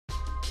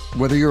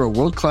Whether you're a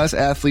world-class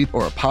athlete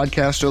or a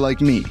podcaster like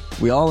me,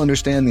 we all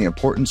understand the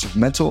importance of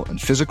mental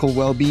and physical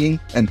well-being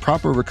and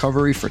proper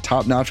recovery for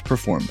top-notch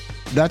performance.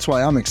 That's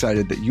why I'm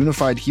excited that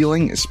Unified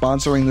Healing is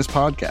sponsoring this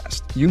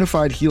podcast.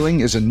 Unified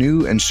Healing is a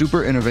new and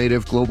super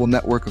innovative global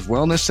network of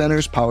wellness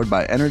centers powered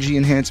by Energy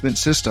Enhancement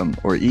System,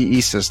 or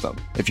EE System.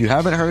 If you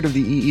haven't heard of the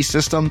EE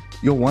System,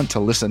 you'll want to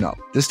listen up.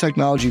 This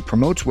technology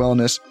promotes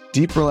wellness,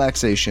 deep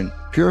relaxation,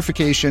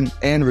 purification,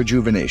 and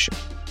rejuvenation.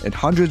 In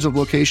hundreds of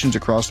locations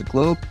across the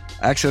globe,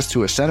 access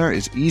to a center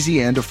is easy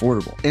and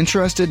affordable.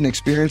 Interested in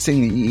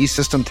experiencing the EE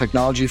System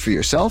technology for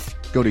yourself?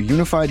 Go to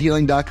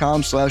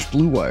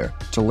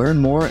unifiedhealing.com/bluewire to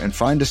learn more and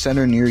find a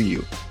center near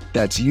you.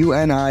 That's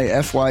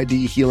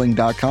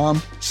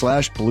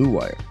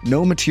unifydhealing.com/bluewire.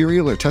 No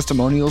material or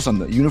testimonials on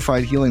the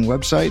Unified Healing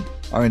website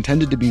are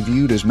intended to be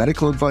viewed as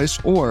medical advice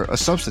or a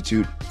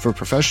substitute for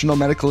professional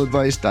medical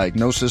advice,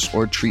 diagnosis,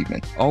 or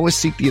treatment. Always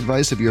seek the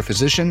advice of your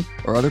physician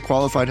or other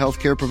qualified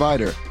healthcare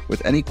provider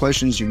with any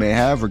questions you may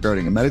have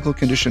regarding a medical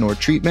condition or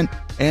treatment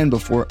and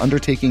before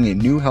undertaking a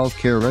new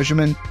healthcare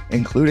regimen,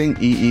 including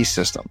EE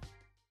System.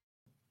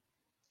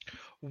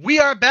 We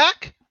are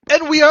back.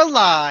 And we are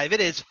live.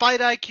 It is Fight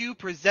IQ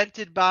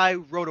presented by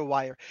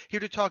RotoWire. Here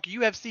to talk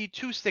UFC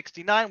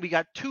 269. We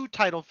got two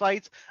title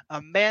fights.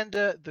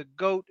 Amanda the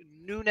Goat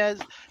Nunes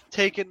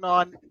taking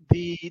on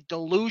the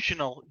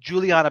delusional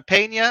Juliana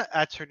Pena.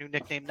 That's her new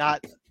nickname,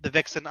 not the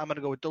Vixen. I'm going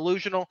to go with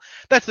delusional.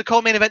 That's the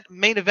co-main event.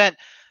 Main event.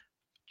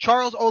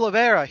 Charles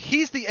Oliveira,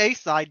 he's the A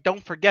side.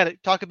 Don't forget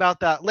it. Talk about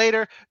that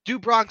later. Do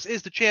Bronx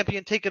is the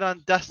champion, taking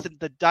on Dustin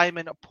the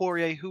Diamond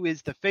Poirier, who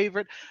is the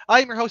favorite. I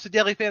am your host, the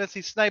Daily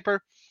Fantasy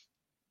Sniper.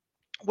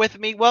 With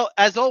me, well,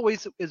 as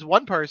always, is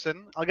one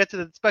person. I'll get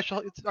to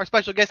our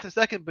special guest in a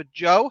second. But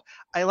Joe,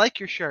 I like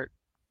your shirt.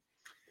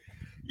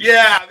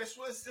 Yeah, this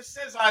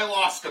says I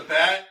lost a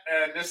bet,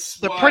 and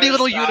the pretty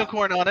little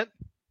unicorn on it.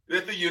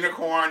 The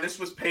unicorn. This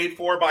was paid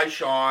for by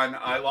Sean.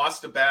 I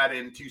lost a bet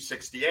in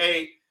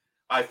 268.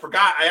 I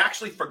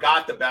actually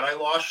forgot the bet I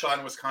lost.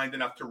 Sean was kind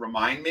enough to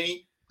remind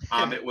me.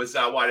 It was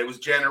It was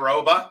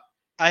Janarova.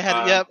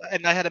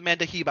 And I had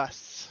Amanda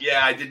Ribas.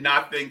 Yeah, I did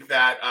not think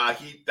that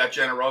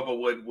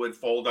Janarova would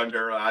fold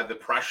under the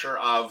pressure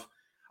of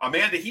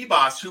Amanda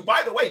Ribas, who,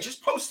 by the way,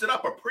 just posted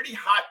up a pretty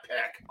hot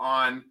pick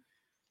on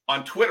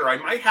Twitter. I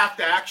might have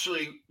to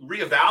actually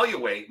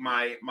reevaluate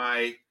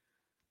my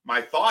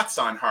thoughts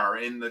on her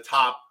in the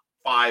top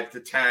 5 to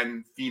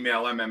 10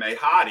 female MMA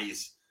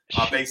hotties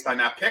based on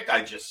that pick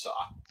I just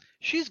saw.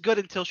 She's good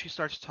until she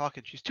starts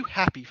talking. She's too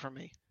happy for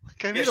me.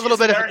 I need a little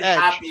bit of an edge.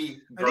 I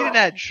need an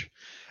edge.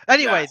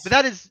 Anyway, yes. But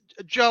that is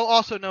Joe,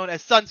 also known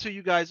as Sun Tzu,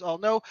 you guys all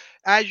know.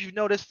 As you've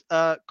noticed,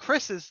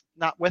 Chris is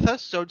not with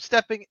us, so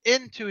stepping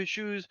into his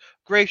shoes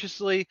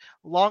graciously,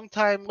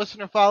 longtime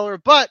listener, follower,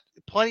 but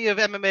plenty of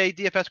MMA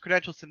DFS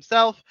credentials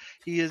himself.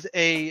 He is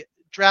a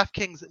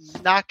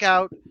DraftKings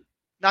Knockout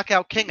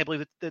King, I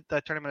believe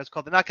the tournament is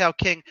called, the Knockout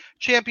King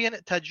champion,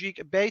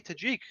 Tajik Bey.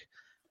 Tajik,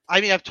 I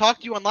mean, I've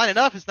talked to you online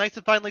enough. It's nice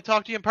to finally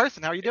talk to you in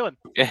person. How are you doing?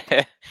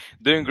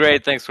 Doing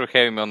great. Thanks for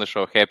having me on the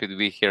show. Happy to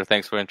be here.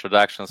 Thanks for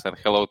introductions, and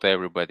hello to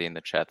everybody in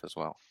the chat as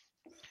well.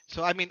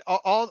 So, I mean,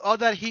 all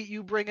that heat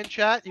you bring in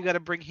chat, you got to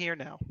bring here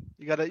now.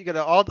 You got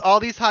to all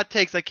these hot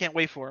takes. I can't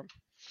wait for them.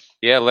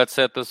 Yeah, let's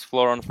set this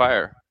floor on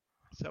fire.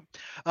 So,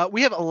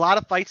 we have a lot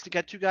of fights to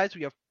get to, guys.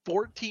 We have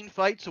 14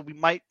 fights, so we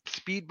might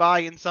speed by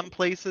in some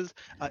places.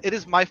 It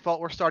is my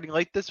fault we're starting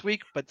late this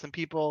week, but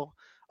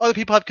other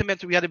people have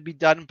commented we had to be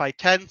done by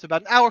 10, so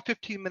about an hour,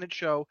 15-minute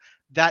show.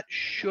 That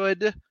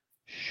should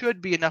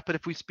be enough, but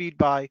if we speed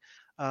by,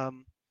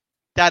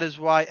 that is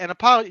why. And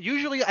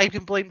usually I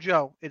can blame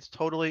Joe. It's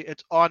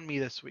on me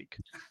this week.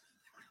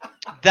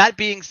 That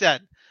being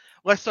said,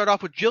 let's start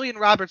off with Jillian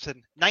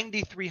Robertson,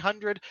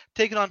 9,300,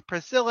 taking on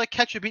Priscilla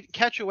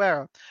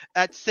Cachoeira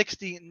at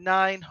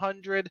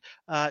 6,900.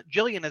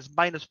 Jillian is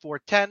minus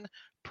 410.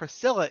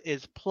 Priscilla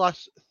is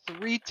plus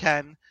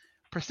 310.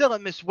 Priscilla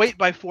missed weight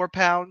by 4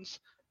 pounds.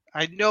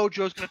 I know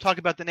Joe's going to talk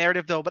about the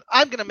narrative, though, but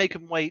I'm going to make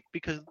him wait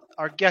because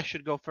our guest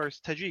should go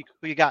first. Tajik,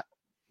 who you got?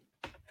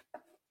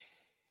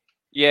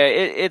 Yeah,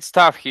 it's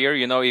tough here.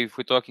 You know, if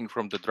we're talking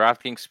from the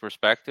DraftKings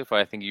perspective,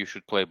 I think you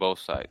should play both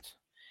sides.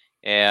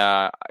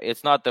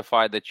 It's not the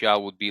fight that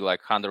y'all would be like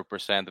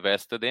 100%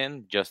 vested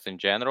in, just in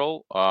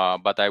general,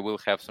 but I will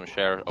have some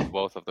share of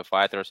both of the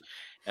fighters,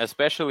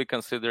 especially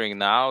considering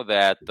now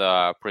that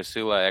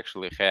Priscilla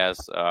actually has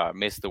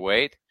missed the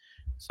weight.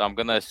 So I'm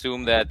gonna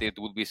assume that it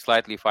would be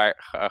slightly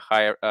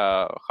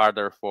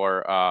harder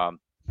for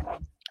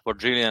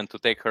Jillian to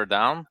take her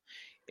down,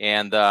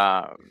 and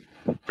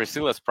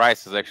Priscilla's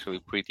price is actually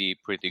pretty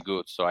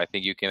good. So I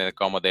think you can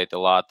accommodate a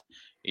lot,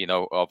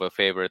 of a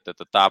favorite at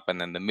the top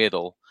and in the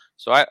middle.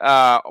 So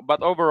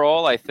but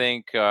overall, I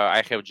think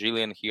I have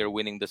Jillian here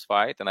winning this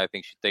fight, and I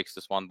think she takes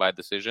this one by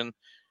decision.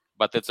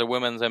 But it's a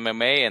women's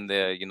MMA, and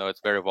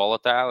it's very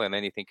volatile, and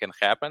anything can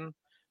happen.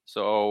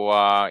 So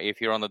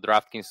if you're on the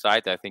DraftKings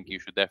side, I think you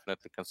should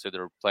definitely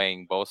consider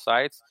playing both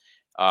sides.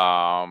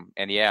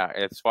 And yeah,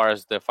 as far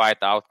as the fight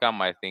outcome,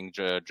 I think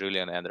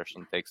Julian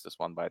Anderson takes this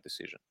one by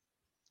decision.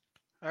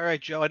 All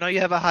right, Joe. I know you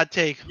have a hot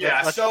take.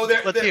 Yeah. Let's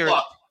hear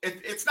look,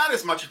 it's not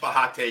as much of a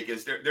hot take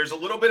as there's a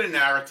little bit of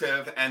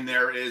narrative, and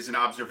there is an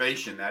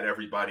observation that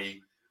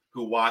everybody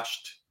who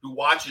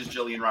watches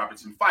Jillian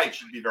Robertson fight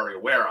should be very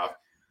aware of.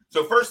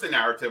 So first, the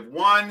narrative.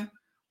 One,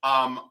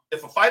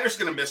 if a fighter's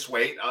going to miss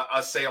weight,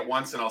 I'll say it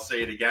once and I'll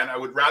say it again. I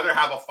would rather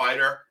have a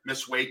fighter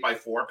miss weight by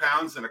 4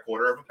 pounds than a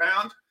quarter of a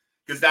pound,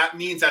 because that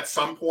means at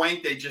some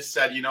point they just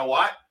said, you know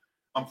what,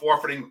 I'm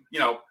forfeiting,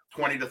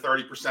 20 to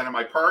 30% of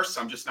my purse.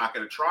 I'm just not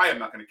going to try. I'm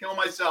not going to kill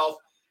myself.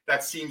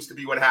 That seems to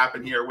be what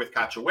happened here with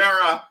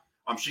Cachoeira.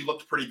 She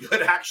looked pretty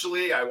good,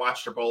 actually. I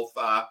watched her both.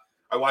 I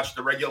watched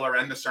the regular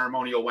and the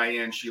ceremonial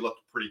weigh-in. She looked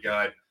pretty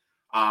good.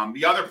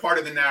 The other part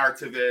of the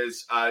narrative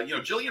is,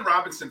 Jillian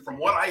Robinson, from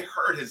what I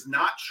heard, has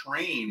not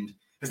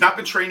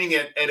been training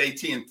at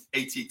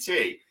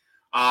ATT.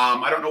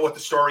 I don't know what the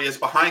story is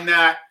behind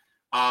that.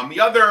 The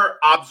other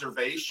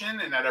observation,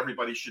 and that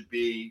everybody should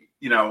be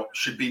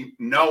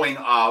knowing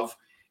of,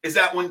 is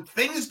that when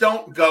things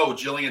don't go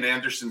Jillian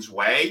Anderson's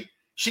way,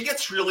 she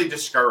gets really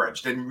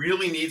discouraged and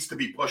really needs to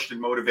be pushed and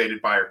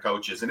motivated by her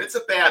coaches. And it's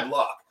a bad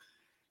look.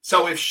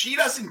 So if she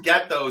doesn't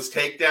get those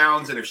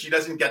takedowns and if she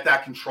doesn't get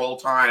that control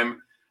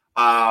time,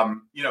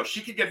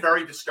 she could get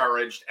very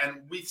discouraged. And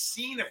we've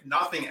seen, if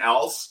nothing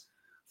else,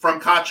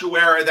 from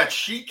Cachoeira that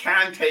she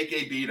can take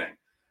a beating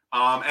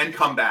and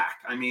come back.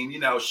 I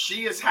mean,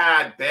 she has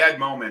had bad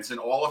moments in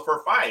all of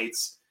her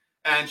fights,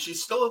 and she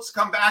still has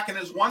come back and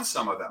has won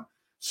some of them.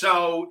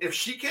 So if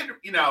she can,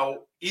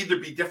 either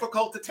be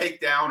difficult to take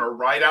down or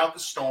ride out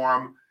the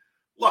storm.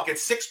 Look, at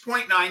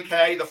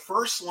 6.9K, the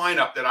first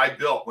lineup that I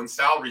built when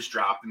salaries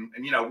dropped, and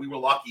we were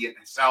lucky and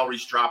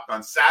salaries dropped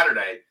on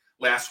Saturday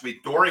last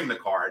week during the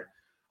card,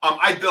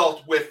 I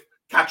built with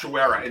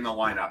Cachoeira in the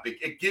lineup.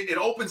 It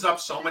opens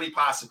up so many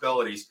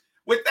possibilities.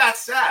 With that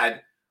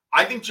said,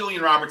 I think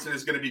Jillian Robertson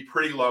is going to be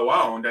pretty low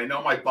owned. I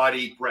know my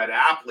buddy Brett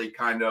Apley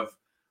kind of,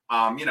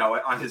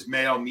 on his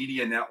Mayo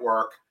Media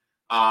Network,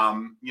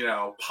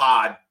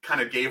 pod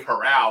kind of gave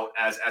her out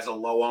as a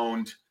low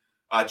owned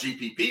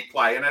GPP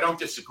play, and I don't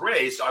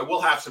disagree. So I will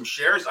have some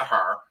shares of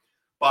her,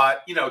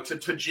 but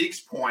to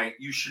Jeek's point,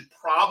 you should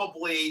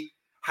probably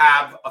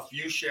have a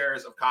few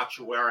shares of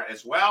Cachoeira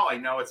as well. I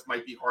know it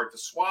might be hard to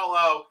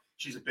swallow.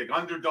 She's a big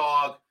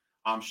underdog.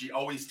 She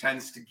always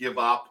tends to give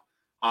up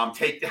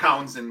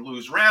takedowns and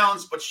lose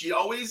rounds, but she's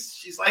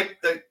like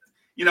the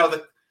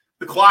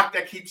clock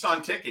that keeps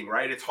on ticking,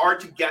 right? It's hard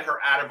to get her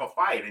out of a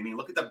fight. I mean,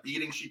 look at the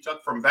beating she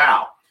took from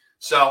Val.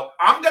 So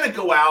I'm going to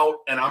go out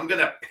and I'm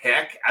going to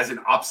pick as an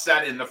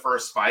upset in the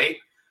first fight,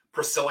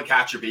 Priscilla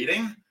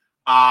Cachoeira.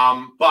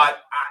 But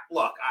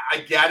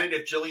I get it.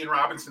 If Jillian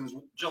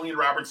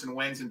Robertson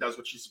wins and does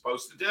what she's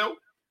supposed to do,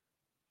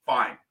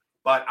 fine.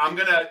 But I'm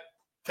going to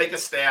take a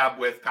stab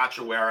with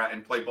Cachoeira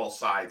and play both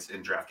sides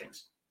in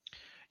DraftKings.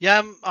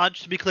 Yeah,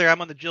 just to be clear,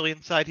 I'm on the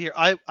Jillian side here.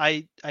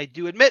 I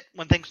do admit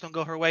when things don't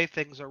go her way,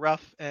 things are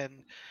rough,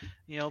 and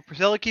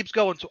Priscilla keeps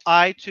going. So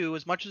I too,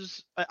 as much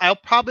as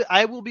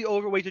I will be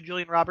overweight to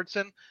Jillian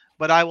Robertson,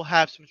 but I will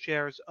have some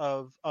shares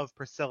of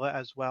Priscilla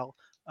as well.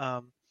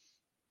 But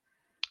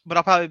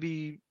I'll probably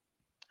be.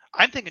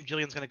 I'm thinking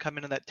Jillian's going to come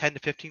in that 10 to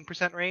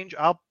 15% range.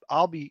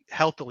 I'll be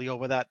healthily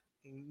over that,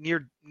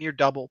 near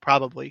double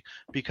probably,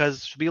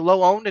 because she'll be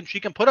low owned and she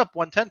can put up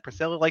 110.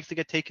 Priscilla likes to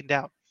get taken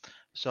down.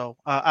 So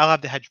I'll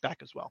have the hedge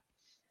back as well.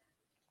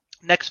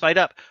 Next fight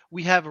up,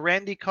 we have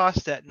Randy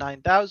Costa at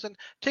 9,000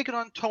 taking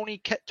on Tony.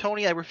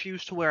 I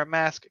refuse to wear a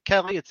mask.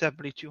 Kelly at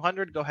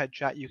 7,200. Go ahead,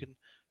 chat. You can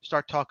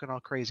start talking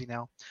all crazy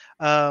now.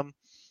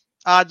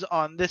 Odds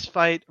on this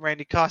fight: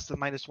 Randy Costa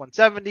minus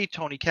 170,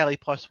 Tony Kelly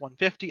plus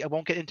 150. I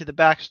won't get into the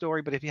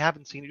backstory, but if you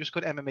haven't seen it, just go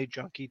to MMA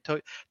Junkie.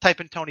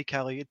 Type in Tony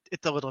Kelly.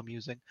 It's a little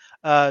amusing.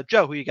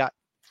 Joe, who you got?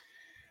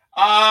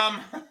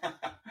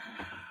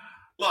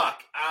 Look,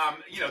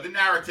 the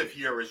narrative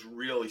here is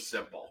really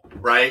simple,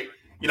 right?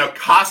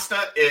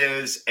 Costa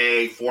is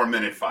a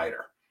 4-minute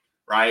fighter,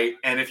 right?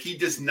 And if he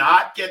does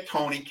not get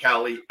Tony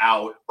Kelly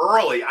out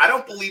early, I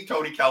don't believe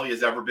Tony Kelly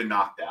has ever been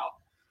knocked out,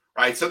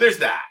 right? So there's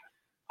that.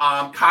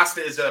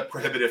 Costa is a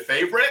prohibitive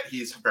favorite.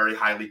 He's very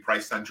highly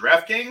priced on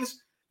DraftKings.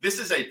 This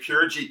is a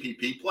pure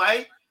GPP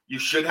play. You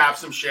should have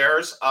some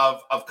shares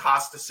of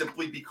Costa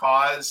simply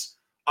because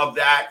of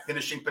that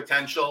finishing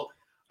potential.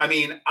 I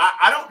mean,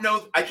 I don't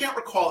know. I can't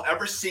recall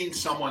ever seeing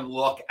someone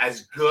look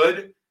as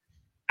good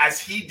as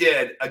he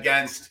did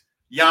against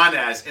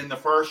Yanez in the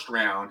first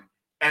round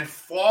and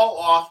fall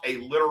off a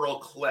literal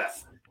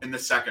cliff in the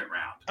second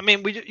round. I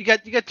mean, you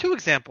got two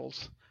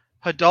examples: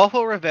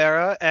 Rodolfo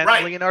Rivera and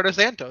Leonardo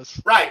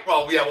Santos. Right.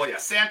 Well, yeah.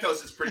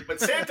 Santos is pretty, but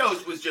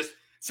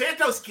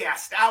Santos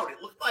gassed out.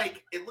 It looked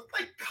like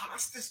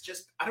Costas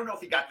just. I don't know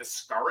if he got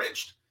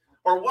discouraged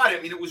or what. I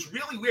mean, it was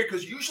really weird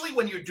because usually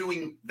when you're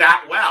doing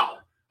that well,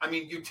 I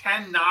mean, you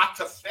tend not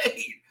to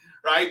fade,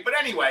 right? But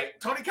anyway,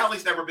 Tony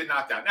Kelly's never been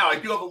knocked out. Now, I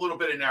do have a little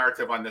bit of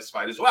narrative on this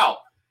fight as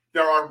well.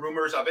 There are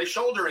rumors of a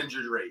shoulder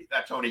injury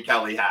that Tony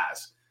Kelly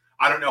has.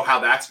 I don't know how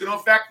that's going to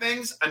affect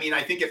things. I mean,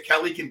 I think if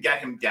Kelly can get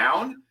him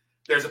down,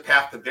 there's a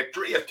path to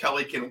victory. If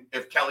Kelly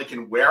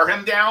can wear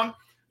him down,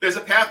 there's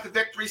a path to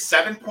victory.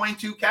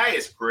 7.2K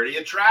is pretty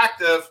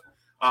attractive.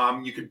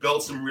 You could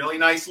build some really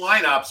nice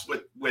lineups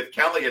with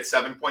Kelly at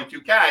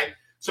 7.2K.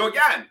 So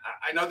again,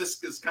 I know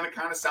this is kind of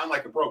sound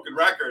like a broken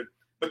record,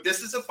 but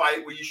this is a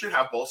fight where you should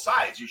have both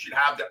sides. You should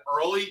have the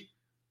early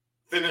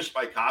finish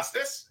by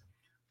Costas,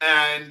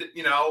 and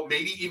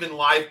maybe even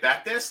live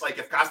bet this. Like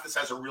if Costas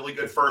has a really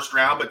good first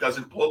round but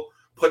doesn't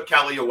put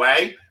Kelly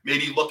away,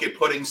 maybe look at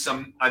putting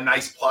a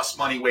nice plus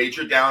money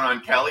wager down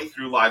on Kelly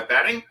through live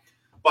betting.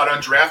 But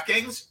on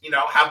DraftKings,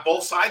 have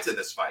both sides of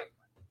this fight.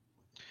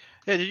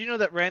 Yeah, did you know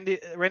that Randy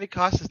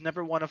Costas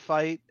never won a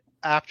fight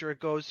after it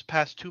goes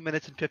past 2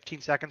 minutes and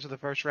 15 seconds of the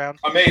first round?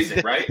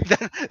 Amazing, right?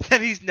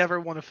 then he's never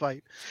won a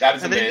fight. That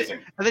is amazing.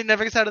 I think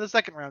never gets out of the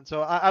second round.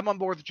 So I'm on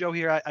board with Joe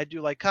here. I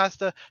do like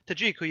Costa.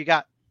 Tajik, who you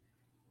got?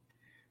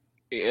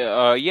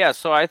 Yeah,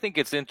 so I think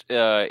it's an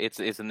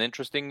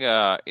interesting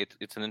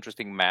it's an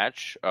interesting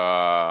match.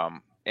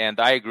 And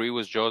I agree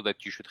with Joe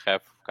that you should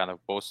have kind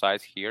of both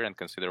sides here and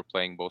consider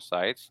playing both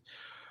sides.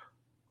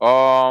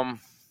 But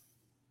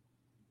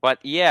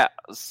yeah,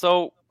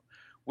 so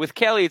with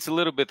Kelly, it's a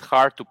little bit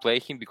hard to play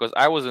him because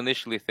I was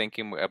initially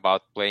thinking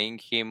about playing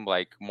him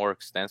like more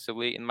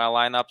extensively in my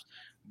lineups.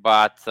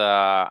 But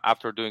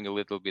after doing a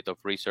little bit of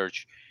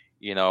research,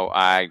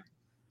 I'm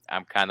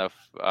kind of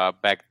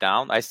back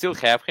down. I still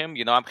have him.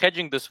 I'm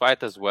hedging this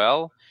fight as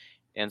well.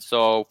 And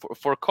so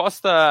for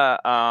Costa,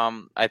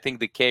 I think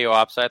the KO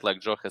upside, like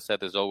Joe has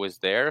said, is always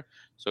there.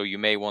 So you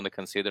may want to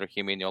consider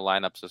him in your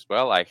lineups as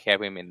well. I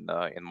have him in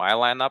my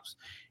lineups.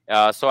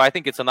 So I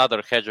think it's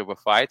another hedge of a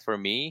fight for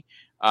me.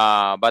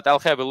 But I'll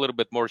have a little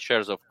bit more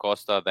shares of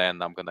Costa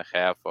than I'm going to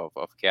have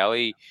of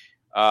Kelly.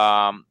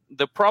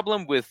 The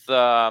problem with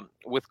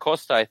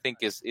Costa, I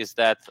think, is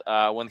that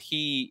when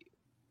he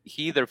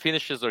either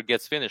finishes or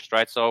gets finished,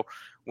 right? So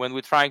when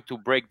we're trying to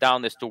break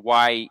down as to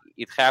why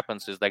it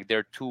happens, is like there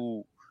are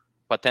two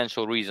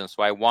potential reasons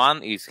why.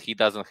 One is he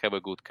doesn't have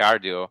a good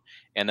cardio,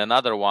 and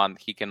another one,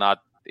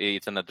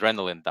 it's an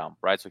adrenaline dump,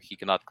 right? So he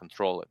cannot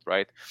control it,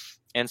 right?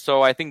 And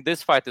so I think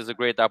this fight is a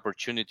great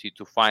opportunity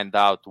to find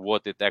out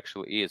what it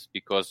actually is,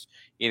 because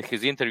in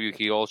his interview,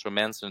 he also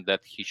mentioned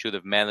that he should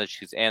have managed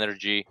his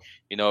energy,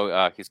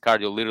 his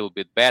cardio a little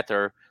bit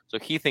better. So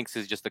he thinks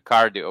it's just a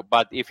cardio.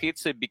 But if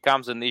it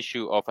becomes an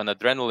issue of an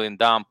adrenaline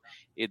dump,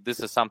 this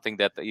is something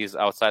that is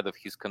outside of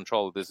his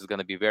control. This is going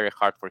to be very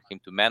hard for him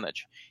to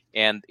manage.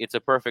 And it's a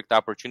perfect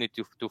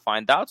opportunity to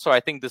find out. So I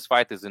think this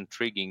fight is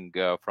intriguing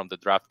from the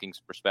DraftKings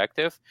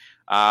perspective.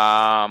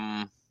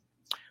 But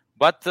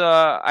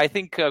I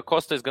think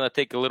Costa is going to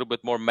take a little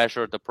bit more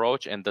measured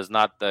approach and is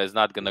not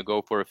going to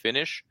go for a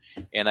finish.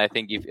 And I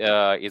think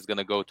it's going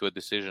to go to a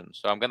decision.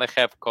 So I'm going to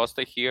have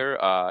Costa here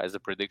as a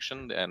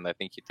prediction, and I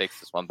think he takes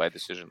this one by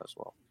decision as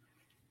well.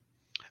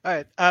 All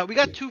right, we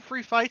got 2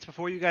 free fights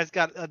before you guys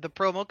got the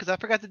promo, because I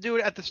forgot to do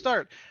it at the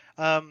start.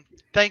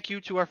 Thank you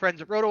to our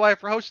friends at RotoWire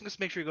for hosting this.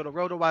 Make sure you go to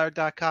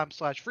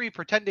rotowire.com/free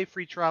for 10-day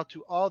free trial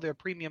to all their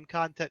premium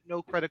content.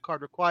 No credit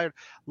card required.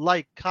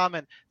 Like,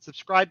 comment,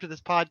 subscribe to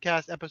this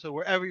podcast episode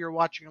wherever you're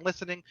watching and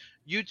listening.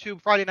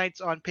 YouTube, Friday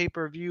nights on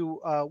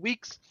pay-per-view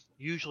weeks,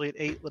 usually at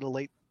 8, a little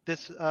late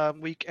this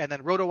week. And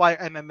then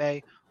RotoWire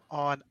MMA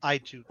on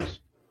iTunes.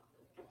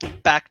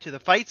 Back to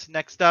the fights.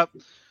 Next up,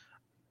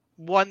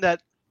 one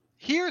that...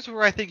 Here's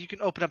where I think you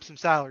can open up some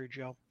salary,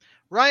 Joe.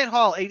 Ryan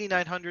Hall,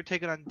 8,900,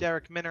 taking on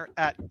Derek Minner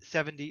at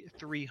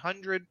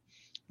 7,300.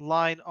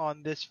 Line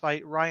on this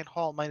fight, Ryan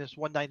Hall minus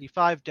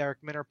 195, Derek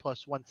Minner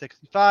plus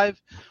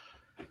 165.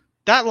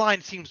 That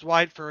line seems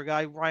wide for a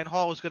guy. Ryan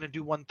Hall is going to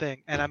do one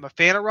thing, and I'm a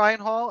fan of Ryan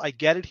Hall. I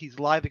get it. He's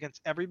live against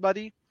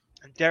everybody,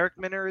 and Derek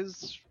Minner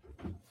is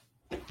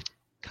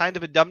kind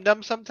of a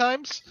dum-dum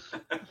sometimes.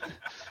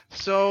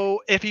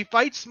 So if he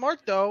fights smart,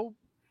 though,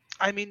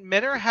 I mean,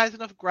 Minner has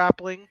enough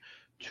grappling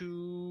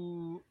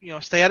to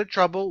stay out of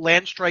trouble,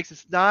 land strikes.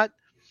 It's not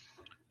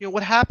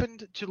what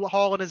happened to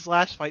Hall in his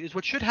last fight is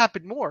what should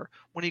happen more.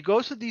 When he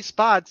goes to these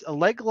spots,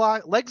 legs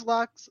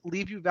locks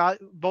leave you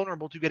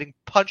vulnerable to getting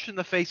punched in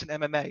the face in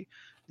MMA.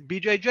 In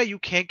BJJ, you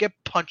can't get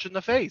punched in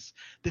the face.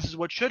 This is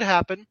what should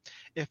happen.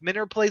 If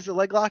Minner plays the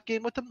leg lock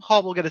game with him,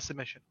 Hall will get a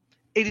submission.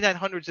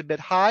 8,900 is a bit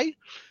high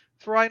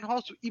for Ryan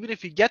Hall, so even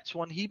if he gets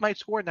one, he might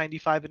score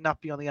 95 and not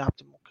be on the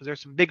optimal, because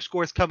there's some big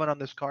scores coming on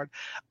this card.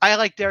 I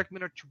like Derek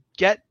Minner to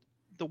get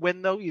the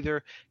win, though.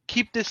 Either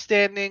keep this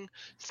standing,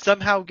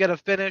 somehow get a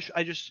finish.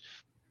 I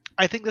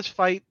think this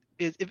fight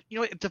is, if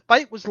the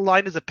fight was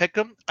lined as a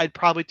pick'em, I'd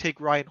probably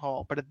take Ryan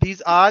Hall. But at these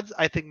odds,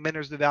 I think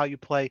Minner's the value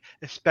play,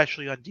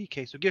 especially on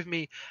DK. So give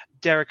me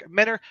Derek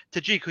Minner.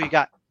 Tajik, who you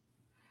got?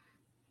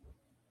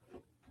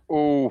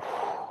 Oh,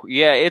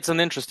 yeah, it's an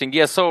interesting.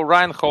 Yeah, so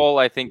Ryan Hall,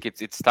 I think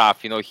it's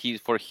tough.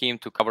 For him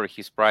to cover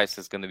his price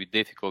is going to be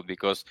difficult,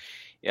 because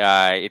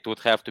it would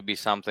have to be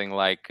something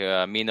like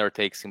Minner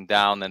takes him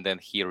down and then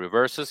he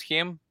reverses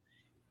him.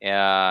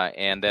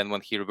 And then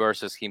when he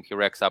reverses him, he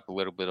racks up a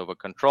little bit of a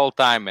control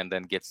time and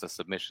then gets the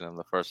submission in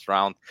the first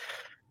round.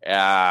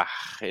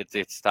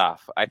 It's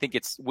tough. I think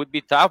it would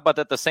be tough, but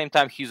at the same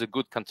time, he's a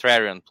good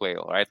contrarian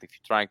player, right? If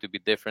you're trying to be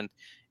different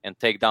and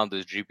take down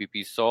this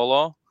GPP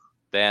solo,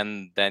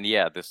 then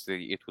yeah,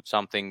 it would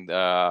something.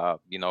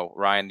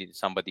 Ryan is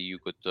somebody you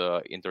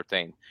could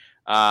entertain.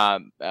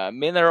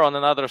 Minner on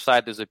another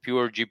side is a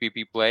pure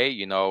GPP play.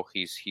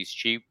 He's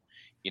cheap.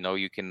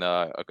 You can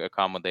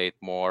accommodate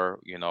more.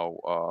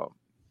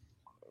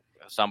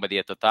 Somebody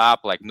at the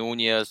top like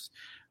Nunez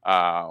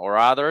or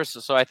others.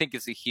 So I think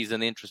he's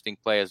an interesting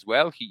play as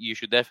well. You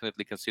should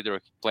definitely consider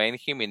playing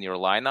him in your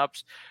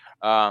lineups.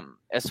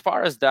 As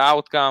far as the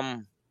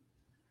outcome,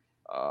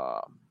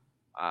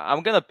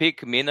 I'm gonna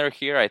pick Minner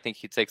here. I think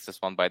he takes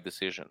this one by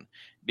decision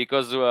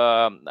because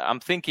I'm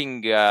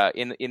thinking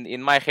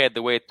in my head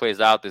the way it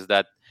plays out is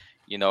that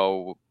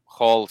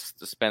Hall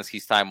spends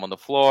his time on the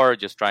floor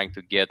just trying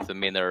to get the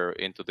Minner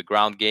into the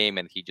ground game,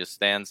 and he just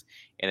stands,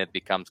 and it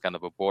becomes kind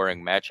of a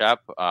boring matchup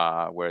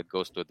where it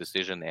goes to a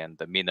decision, and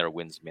the Minner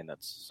wins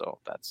minutes. So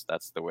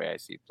that's the way I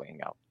see it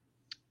playing out.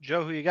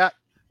 Joe, who you got?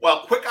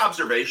 Well, quick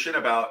observation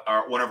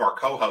about one of our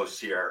co-hosts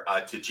here,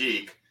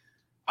 Tajik.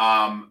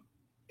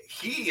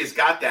 He has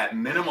got that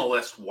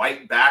minimalist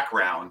white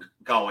background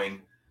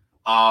going.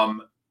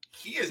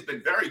 He has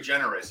been very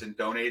generous in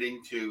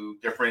donating to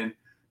different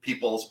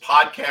people's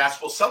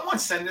podcasts. Will someone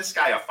send this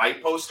guy a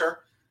fight poster?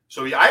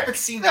 So I haven't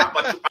seen that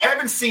much. I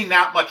haven't seen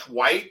that much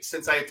white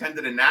since I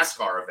attended a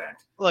NASCAR event.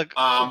 Look,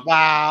 wow,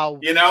 wow.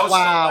 So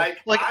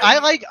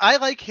I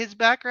like his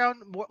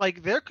background more.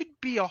 Like there could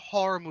be a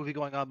horror movie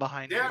going on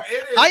behind you. Yeah,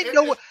 it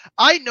is.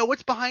 I know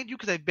what's behind you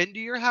because I've been to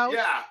your house.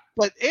 Yeah,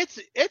 but it's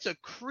a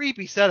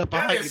creepy setup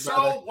behind you. It is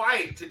so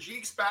white.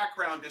 Tajik's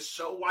background is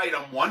so white.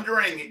 I'm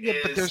wondering,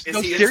 but there's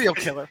no serial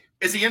killer.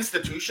 Is he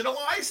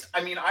institutionalized?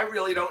 I mean, I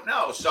really don't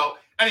know. So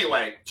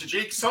anyway,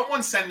 Tajik,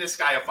 someone send this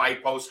guy a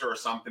fight poster or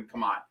something.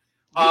 Come on.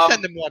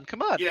 Send him one.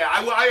 Come on. Yeah,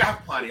 I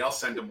have plenty. I'll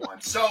send him one.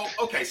 So,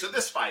 okay, so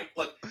this fight.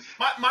 Look,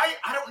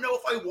 I don't know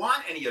if I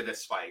want any of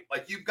this fight.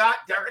 Like, you've got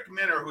Derek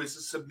Minner, who is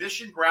a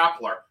submission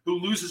grappler, who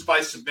loses by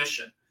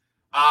submission.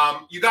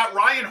 You got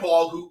Ryan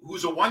Hall,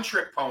 who's a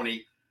one-trick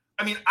pony.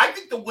 I mean, I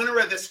think the winner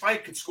of this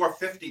fight could score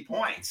 50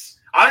 points.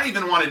 I don't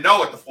even want to know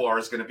what the floor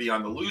is going to be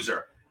on the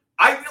loser.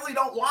 I really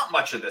don't want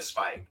much of this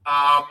fight.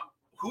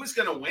 Who's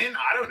going to win?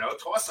 I don't know.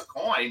 Toss a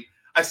coin.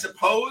 I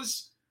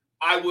suppose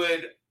I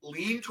would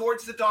lean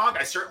towards the dog.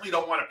 I certainly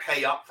don't want to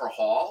pay up for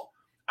Hall.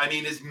 I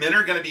mean, is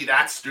Minner going to be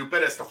that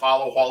stupid as to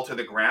follow Hall to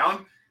the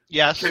ground?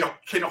 Yes.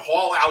 Can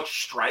Hall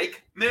outstrike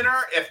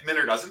Minner if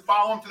Minner doesn't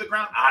follow him to the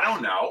ground? I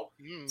don't know.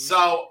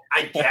 So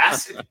I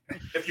guess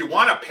if you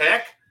want to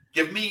pick,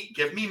 give me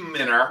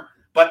Minner.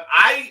 But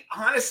I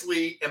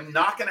honestly am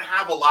not going to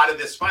have a lot of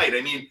this fight.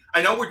 I mean,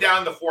 I know we're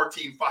down to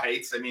 14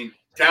 fights. I mean,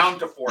 down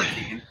to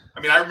 14. I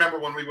mean, I remember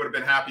when we would have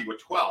been happy with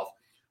 12.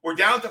 We're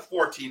down to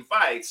 14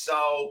 fights.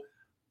 So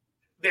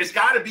there's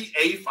got to be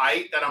a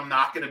fight that I'm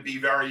not going to be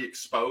very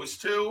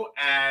exposed to,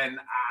 and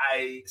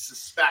I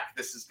suspect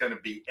this is going to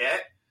be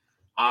it.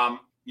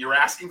 You're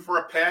asking for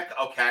a pick,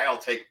 okay? I'll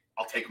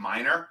take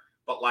Minner,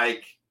 but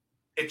like,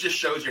 it just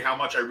shows you how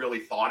much I really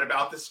thought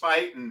about this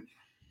fight, and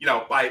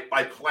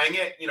by playing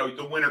it,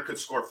 the winner could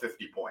score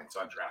 50 points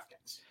on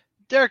DraftKings.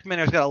 Derek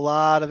Minner's got a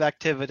lot of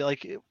activity.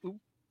 Like,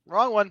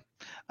 wrong one.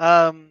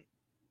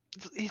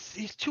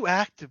 He's too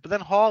active, but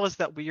then Hall is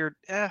that weird.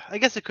 I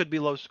guess it could be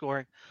low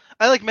scoring.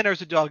 I like Minner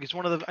as a dog. He's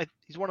one of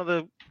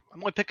the.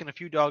 I'm only picking a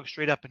few dogs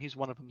straight up, and he's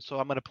one of them. So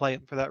I'm going to play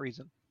him for that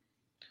reason.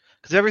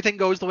 Because everything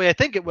goes the way I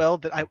think it will.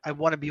 That I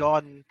want to be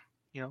on.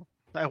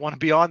 I want to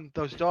be on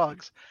those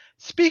dogs.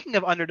 Speaking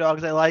of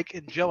underdogs, I like,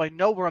 and Joe, I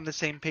know we're on the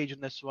same page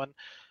in this one.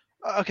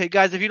 Okay,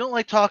 guys, if you don't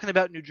like talking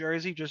about New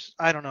Jersey, just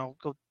I don't know,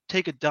 go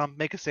take a dump,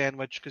 make a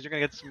sandwich, because you're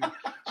gonna get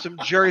some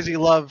Jersey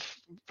love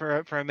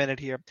for a minute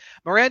here.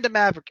 Miranda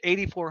Maverick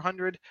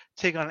 8,400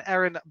 take on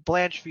Erin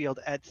Blanchfield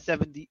at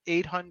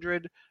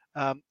 7,800.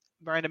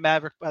 Miranda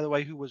Maverick, by the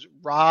way, who was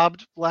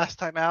robbed last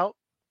time out,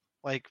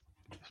 like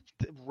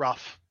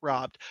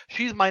robbed.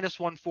 She's minus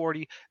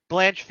 140.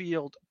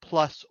 Blanchfield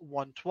plus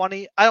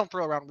 120. I don't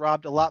throw around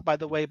robbed a lot, by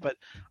the way, but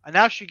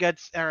now she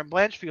gets Erin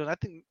Blanchfield. I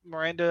think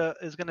Miranda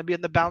is going to be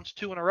in the bounce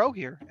 2 in a row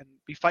here and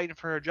be fighting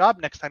for her job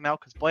next time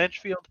out because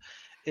Blanchfield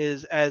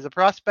is, as a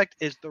prospect,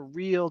 is the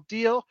real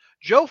deal.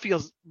 Joe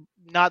feels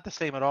not the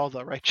same at all,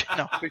 though, right?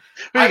 No.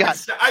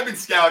 I've been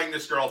scouting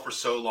this girl for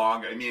so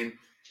long. I mean,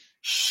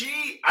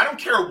 I don't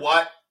care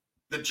what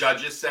the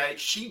judges say,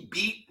 she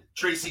beat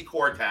Tracy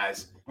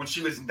Cortez when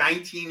she was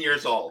 19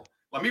 years old.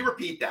 Let me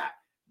repeat that.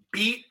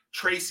 Beat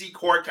Tracy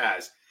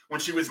Cortez when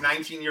she was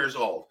 19 years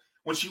old.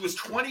 When she was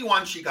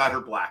 21, she got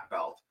her black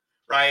belt,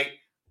 right?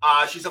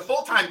 She's a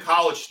full-time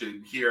college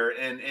student here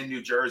in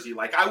New Jersey.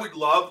 Like, I would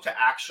love to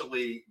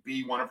actually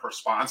be one of her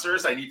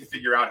sponsors. I need to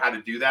figure out how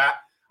to do that.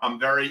 I'm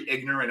very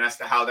ignorant as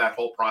to how that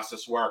whole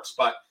process works.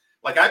 But,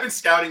 like, I've been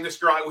scouting this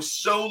girl. I was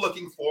so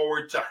looking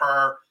forward to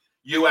her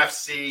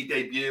UFC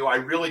debut. I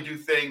really do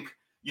think,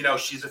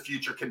 she's a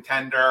future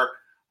contender.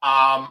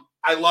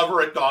 I love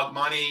her at dog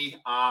money.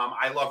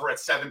 I love her at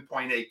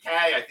 7.8K.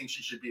 I think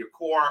she should be a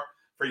core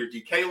for your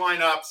DK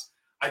lineups.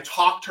 I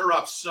talked her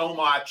up so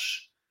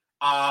much.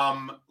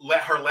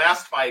 Her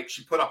last fight,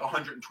 she put up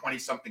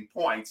 120-something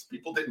points.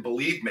 People didn't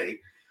believe me.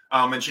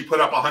 And she put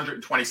up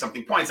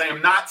 120-something points. I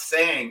am not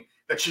saying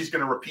that she's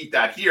going to repeat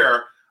that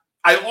here.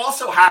 I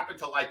also happen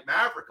to like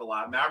Maverick a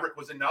lot. Maverick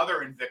was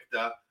another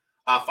Invicta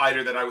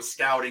fighter that I was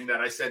scouting that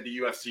I said the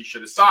UFC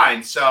should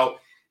assign. So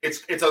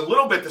it's a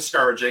little bit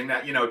discouraging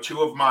that, you know,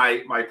 two of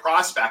my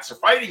prospects are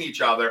fighting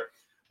each other.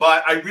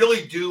 But I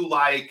really do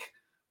like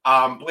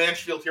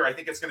Blanchfield here. I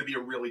think it's going to be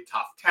a really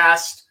tough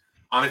test.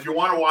 If you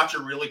want to watch a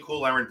really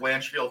cool Erin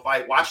Blanchfield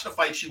fight, watch the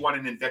fight she won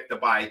in Invicta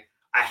by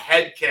a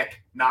head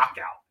kick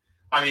knockout.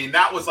 I mean,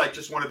 that was like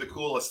just one of the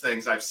coolest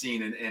things I've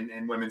seen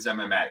in women's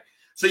MMA.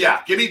 So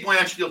yeah, give me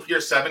Blanchfield here,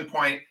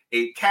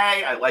 7.8K.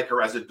 I like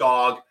her as a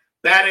dog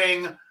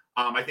betting.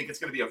 I think it's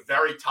going to be a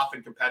very tough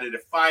and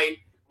competitive fight,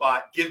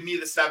 but give me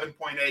the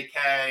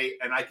 7.8K,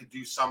 and I could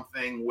do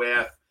something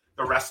with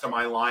the rest of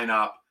my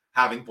lineup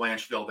having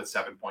Blanchfield at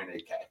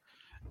 7.8K.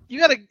 You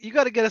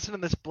gotta get us into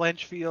this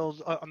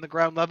Blanchfield on the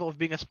ground level of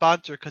being a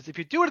sponsor, because if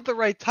you do it at the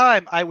right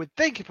time, I would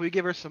think if we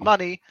give her some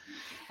money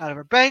out of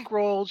her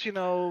bankrolls, you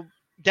know,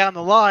 down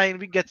the line,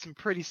 we get some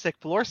pretty sick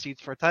floor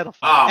seats for a title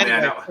fight. Oh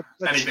anyway,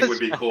 man, anything would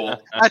be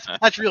cool.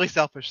 That's really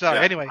selfish. Sorry.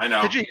 Yeah, anyway, I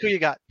know. Tajik, who you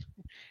got?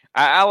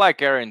 I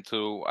like Erin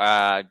too.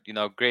 You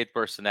know, great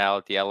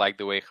personality. I like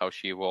the way how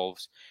she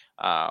evolves.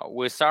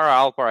 With Sarah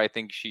Alpar, I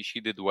think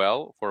she did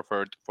well for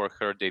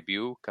her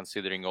debut,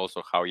 considering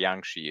also how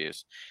young she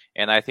is,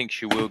 and I think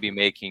she will be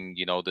making,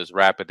 you know, these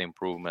rapid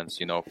improvements,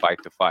 you know,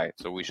 fight to fight.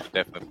 So we should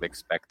definitely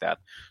expect that.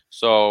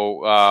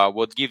 So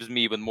what gives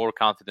me even more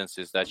confidence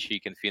is that she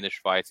can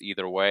finish fights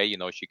either way. You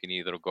know, she can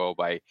either go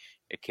by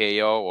a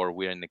KO or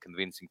win in a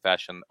convincing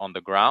fashion on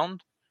the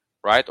ground,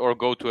 right, or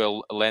go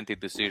to a lengthy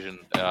decision,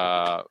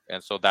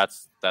 and so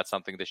that's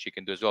something that she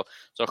can do as well.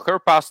 So her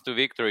path to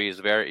victory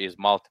is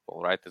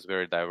multiple, right? It's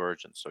very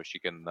divergent. So she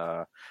can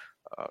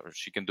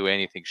do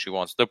anything she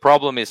wants. The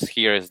problem is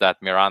that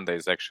Miranda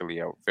is actually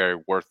a very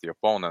worthy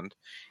opponent,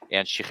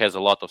 and she has a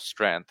lot of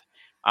strength.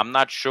 I'm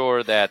not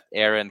sure that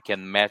Erin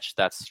can match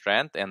that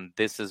strength, and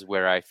this is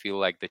where I feel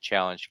like the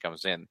challenge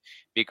comes in.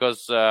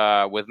 Because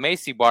with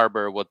Maycee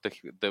Barber, what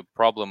the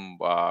problem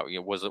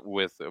was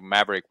with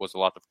Maverick was a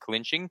lot of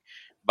clinching,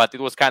 but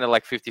it was kind of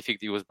like 50-50.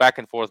 It was back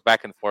and forth,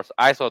 back and forth.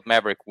 I thought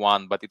Maverick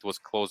won, but it was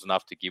close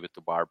enough to give it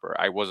to Barber.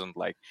 I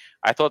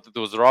thought it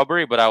was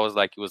robbery, but I was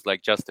like, it was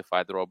like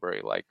justified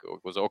robbery. Like, it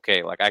was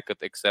okay. Like, I could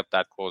accept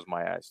that, close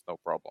my eyes, no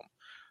problem.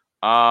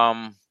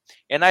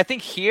 And I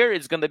think here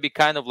it's gonna be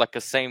kind of like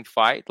a same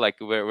fight, like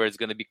where it's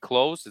gonna be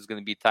close, it's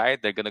gonna be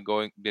tight. They're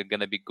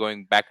gonna be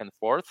going back and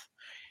forth.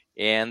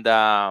 And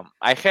I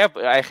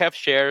have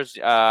shares.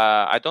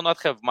 I do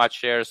not have much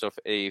shares of,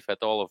 if at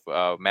all,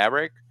 of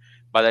Maverick,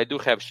 but I do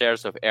have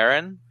shares of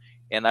Erin.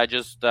 And I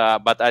just,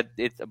 but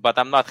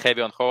I'm not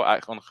heavy on her.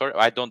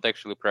 I don't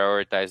actually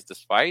prioritize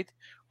this fight,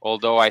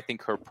 although I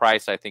think her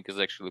price is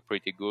actually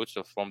pretty good.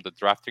 So from the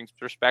drafting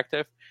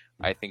perspective,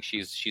 I think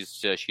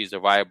she's a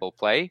viable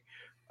play.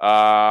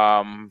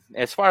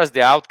 As far as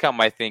the outcome,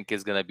 I think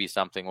is going to be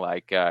something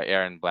like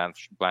Erin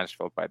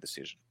Blanchfield by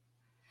decision.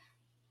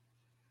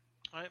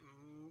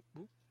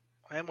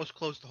 I almost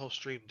closed the whole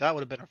stream. That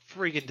would have been a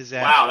freaking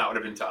disaster. Wow, that would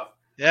have been tough.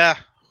 Yeah.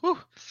 Whew.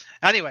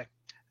 Anyway,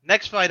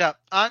 next fight up,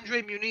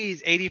 Andre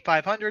Muniz,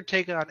 8,500,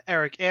 taking on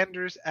Eric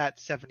Anders at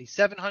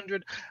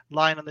 7,700.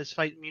 Line on this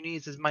fight,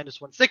 Muniz is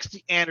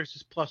 -160, Anders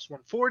is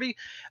 +140.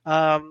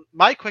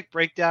 My quick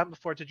breakdown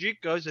before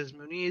Tajik goes is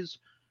Muniz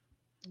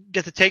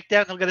gets a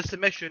takedown, he'll get a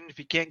submission. If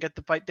he can't get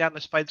the fight down,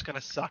 this fight's going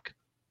to suck.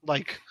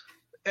 Like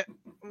a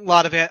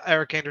lot of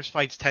Eric Anders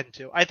fights tend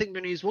to. I think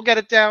Muniz will get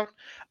it down.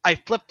 I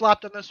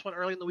flip-flopped on this one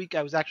early in the week.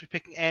 I was actually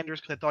picking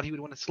Anders because I thought he would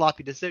win a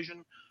sloppy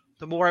decision.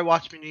 The more I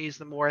watch Muniz,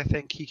 the more I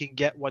think he can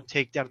get one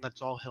takedown, and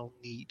that's all he'll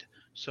need.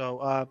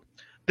 So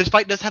this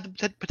fight does have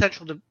the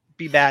potential to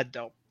be bad,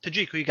 though.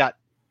 Tajik, who you got?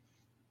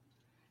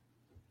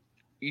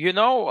 You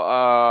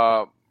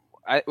know,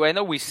 I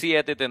know we see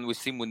it, and we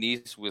see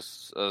Muniz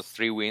with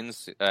 3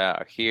 wins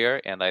here,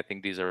 and I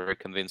think these are very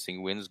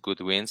convincing wins, good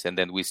wins. And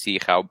then we see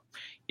how,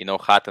 you know,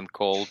 hot and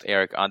cold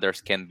Eric Anders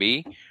can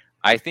be.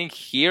 I think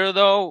here,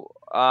 though,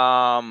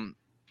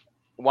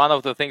 one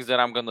of the things that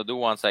I'm gonna do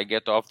once I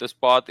get off the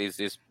spot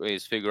is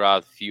figure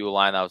out a few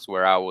lineups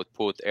where I would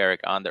put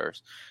Eric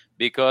Anders,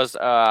 because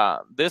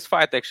this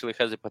fight actually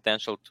has a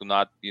potential to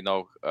not, you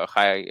know, a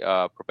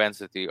high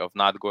propensity of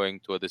not going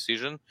to a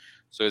decision.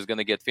 So it's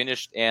gonna get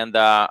finished, and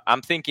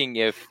I'm thinking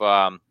if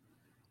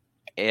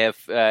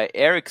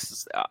Eric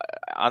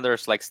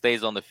Anders like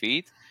stays on the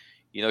feet,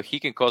 you know, he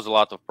can cause a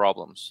lot of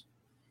problems.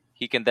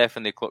 He can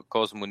definitely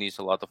cause Muniz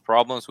a lot of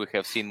problems. We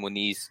have seen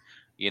Muniz,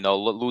 you know,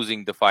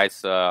 losing the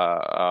fights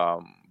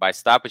by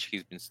stoppage.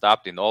 He's been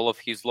stopped in all of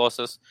his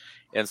losses,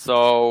 and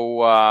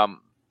so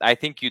I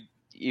think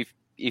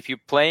if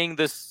you're playing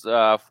this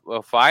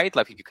fight,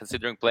 like if you're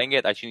considering playing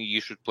it, I think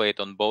you should play it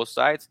on both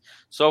sides.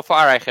 So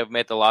far, I have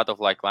made a lot of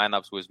like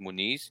lineups with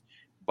Muniz,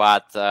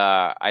 but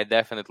I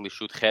definitely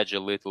should hedge a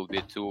little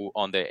bit too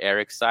on the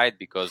Eric side,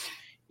 because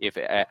if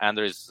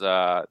Anders'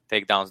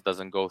 takedowns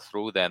doesn't go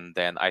through,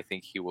 then I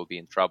think he will be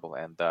in trouble.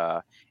 And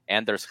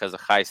Anders has a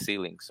high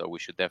ceiling, so we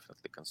should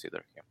definitely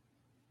consider him.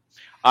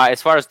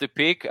 As far as the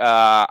pick,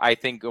 I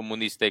think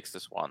Muniz takes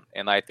this one,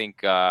 and I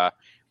think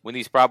when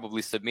he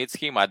probably submits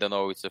him. I don't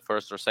know if it's the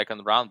first or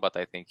second round, but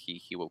I think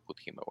he will put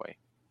him away.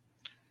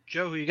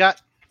 Joe, who you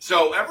got?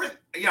 So I've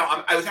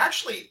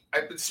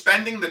been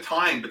spending the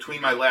time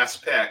between my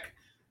last pick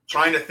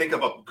trying to think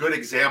of a good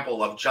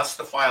example of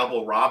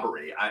justifiable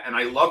robbery. And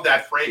I love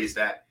that phrase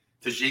that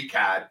Tajik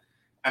had.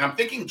 And I'm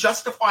thinking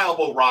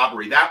justifiable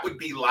robbery. That would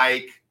be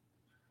like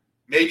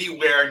maybe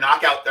where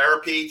Knockout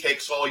Therapy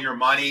takes all your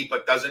money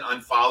but doesn't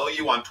unfollow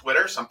you on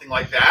Twitter, something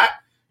like that.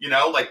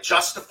 Like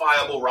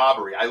justifiable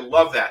robbery. I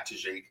love that,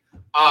 Tajik.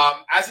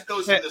 As it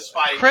goes into this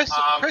fight,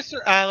 Chris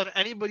or Alan,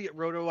 anybody at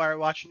RotoWire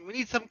watching, we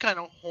need some kind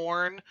of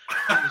horn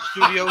in the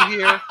studio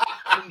here.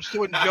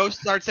 So when Joe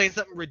starts saying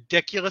something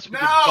ridiculous, no,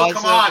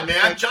 come on,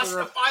 man!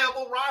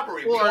 Justifiable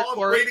robbery. We all have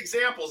great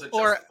examples of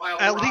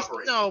justifiable at least,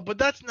 robbery. No, but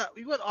that's not.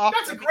 We went off.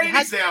 That's a great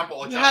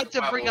example. You had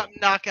to bring up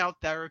Knockout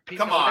Therapy.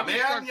 Come on,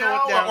 man!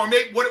 Or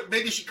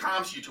maybe she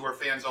comps you to her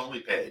fans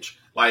only page.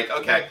 Like,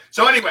 okay.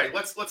 So anyway,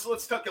 let's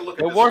take a look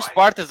at the worst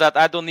part is that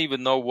I don't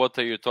even know what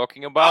you're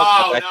talking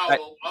about.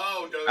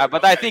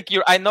 But I think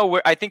I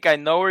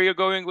know where you're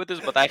going with this,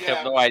 but I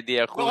have no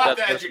idea who that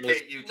person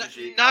is.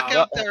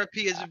 Knockout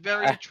Therapy is a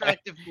very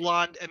attractive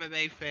blonde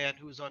MMA fan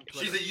who's on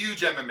Twitter. She's a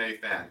huge MMA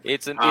fan.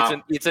 It's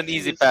an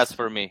easy pass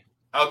for me.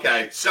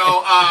 Okay,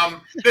 so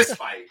this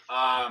fight,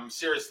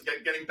 seriously,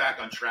 getting back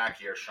on track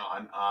here,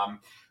 Sean.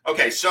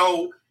 Okay,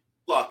 so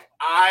look,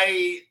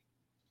 I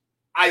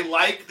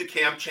like the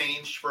camp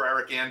change for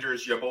Eric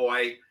Anders, your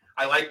boy.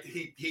 I like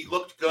he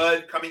looked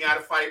good coming out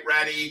of Fight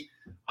Ready.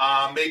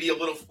 Maybe a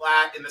little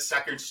flat in the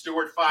second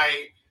Stewart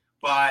fight,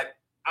 but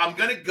I'm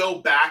gonna go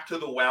back to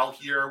the well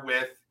here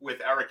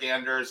with Eric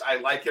Anders. I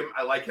like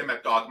him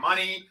at dog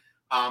money.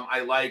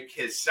 I like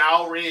his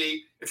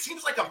salary. It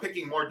seems like I'm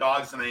picking more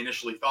dogs than I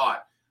initially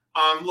thought.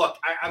 Look,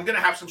 I'm gonna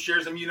have some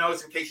shares of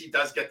Munoz in case he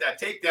does get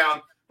that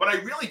takedown, but I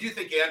really do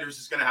think Anders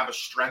is gonna have a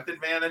strength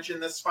advantage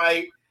in this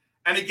fight.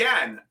 And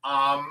again,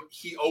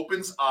 he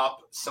opens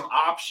up some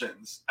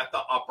options at the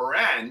upper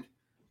end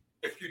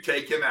if you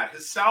take him at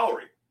his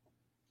salary.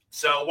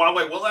 So while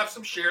I will have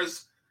some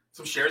shares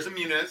of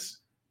Muniz,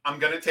 I'm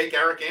going to take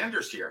Eric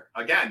Anders here.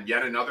 Again,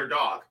 yet another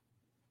dog.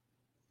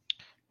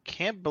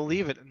 Can't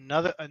believe it.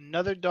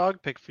 Another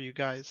dog pick for you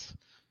guys.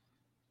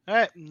 All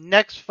right,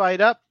 next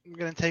fight up, we're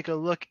going to take a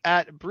look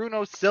at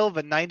Bruno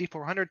Silva,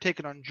 9,400,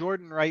 taking on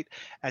Jordan Wright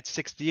at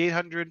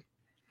 6,800.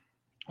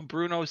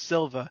 Bruno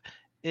Silva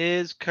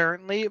is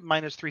currently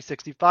minus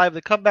 365.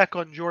 The comeback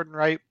on Jordan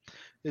Wright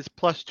is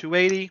plus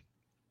 280.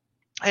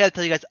 I got to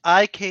tell you guys,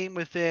 I came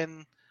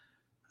within,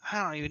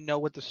 I don't even know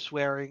what the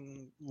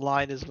swearing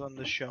line is on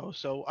the show.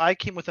 So I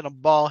came within a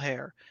ball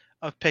hair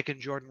of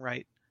picking Jordan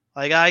Wright.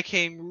 Like, I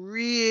came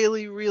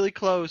really, really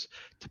close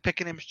to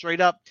picking him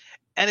straight up.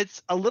 And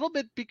it's a little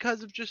bit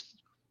because of just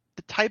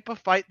the type of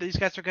fight that these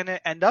guys are going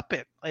to end up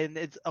in. And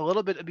it's a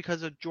little bit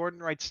because of Jordan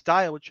Wright's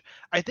style, which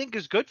I think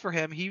is good for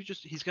him.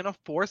 He's going to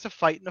force a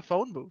fight in a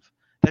phone booth.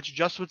 That's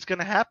just what's going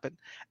to happen.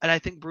 And I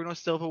think Bruno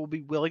Silva will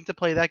be willing to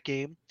play that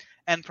game.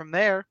 And from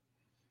there,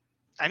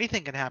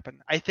 anything can happen.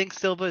 I think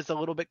Silva is a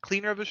little bit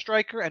cleaner of a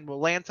striker and will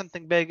land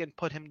something big and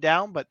put him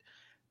down. But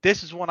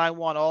this is one I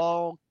want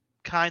all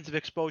kinds of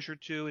exposure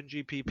to in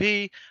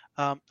GPP.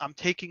 I'm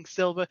taking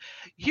Silva.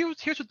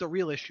 Here's what the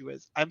real issue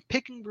is. I'm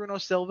picking Bruno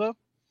Silva.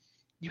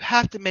 You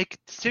have to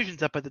make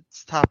decisions up at the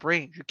top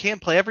range. You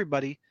can't play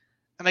everybody,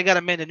 and I got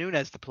Amanda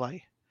Nunes to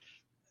play.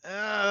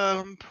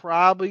 I'm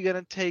probably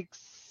gonna take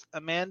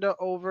Amanda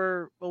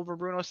over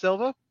Bruno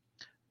Silva,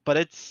 but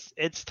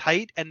it's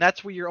tight, and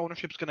that's where your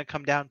ownership's gonna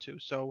come down to.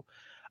 So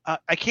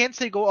I can't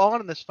say go all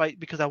in this fight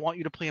because I want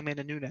you to play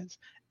Amanda Nunes,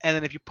 and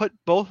then if you put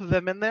both of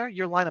them in there,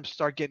 your lineups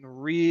start getting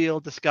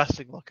real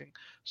disgusting looking.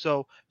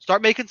 So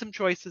start making some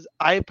choices.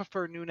 I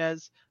prefer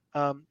Nunes.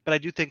 But I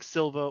do think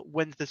Silva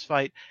wins this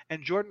fight.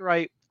 And Jordan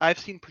Wright, I've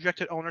seen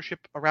projected ownership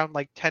around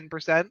like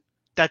 10%.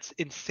 That's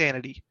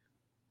insanity.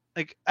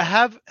 Like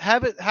have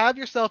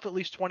yourself at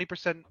least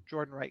 20%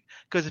 Jordan Wright,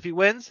 because if he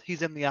wins,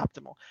 he's in the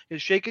optimal. You're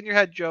shaking your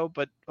head, Joe,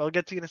 but I'll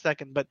get to you in a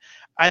second. But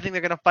I think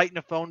they're gonna fight in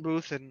a phone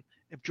booth, and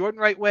if Jordan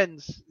Wright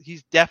wins,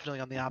 he's definitely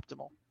on the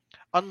optimal.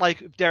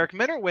 Unlike if Derek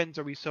Minner wins,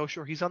 are we so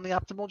sure he's on the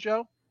optimal,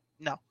 Joe?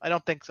 No, I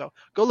don't think so.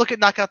 Go look at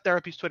Knockout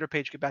Therapy's Twitter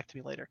page. Get back to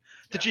me later.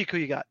 Tajik, who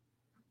you got?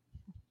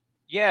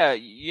 Yeah,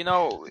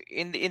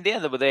 in the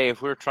end of the day,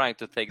 if we're trying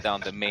to take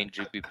down the main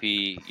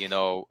GPP,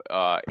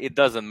 it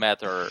doesn't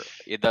matter.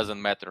 It doesn't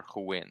matter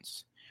who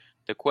wins.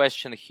 The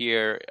question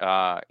here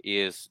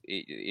is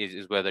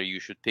whether you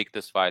should pick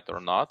this fight or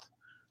not.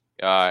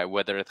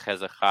 Whether it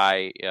has a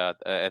high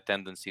a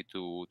tendency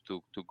to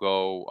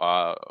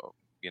go,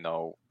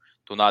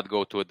 to not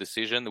go to a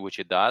decision, which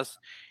it does.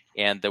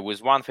 And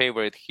with one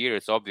favorite here,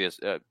 it's obvious.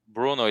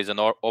 Bruno is an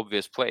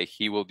obvious play.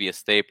 He will be a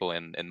staple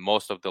in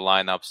most of the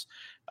lineups,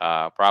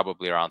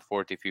 probably around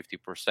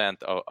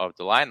 40-50% of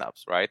the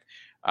lineups, right?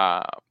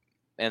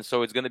 And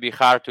so it's going to be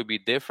hard to be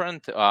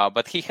different,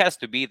 but he has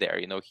to be there.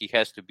 He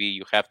has to be.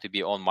 You have to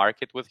be on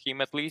market with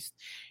him at least,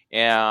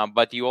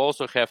 but you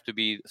also have to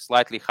be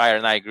slightly higher.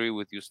 And I agree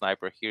with you,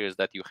 Sniper. Here is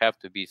that you have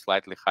to be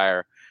slightly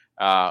higher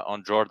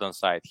on Jordan's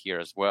side here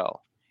as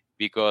well,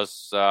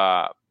 because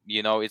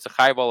it's a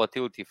high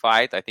volatility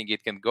fight. I think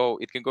it can go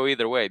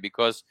either way,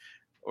 because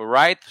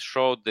Wright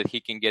showed that he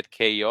can get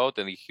KO'd,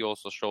 and he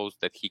also shows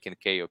that he can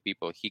KO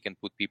people. He can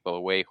put people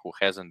away who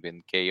hasn't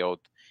been KO'd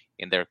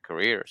in their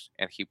careers,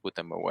 and he put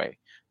them away.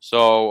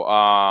 So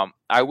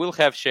I will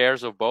have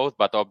shares of both,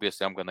 but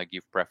obviously I'm going to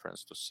give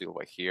preference to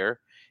Silva here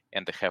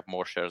and to have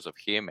more shares of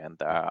him,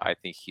 and I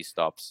think he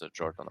stops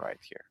Jordan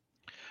Wright here.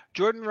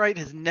 Jordan Wright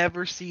has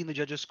never seen the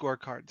judges'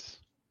 scorecards.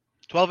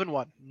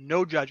 12-1,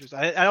 no judges.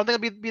 I don't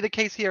think it'll be the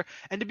case here.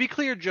 And to be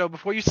clear, Joe,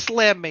 before you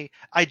slam me,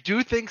 I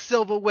do think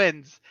Silva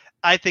wins.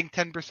 I think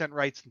 10%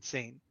 Wright's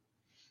insane.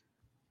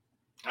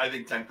 I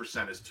think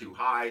 10% is too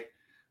high.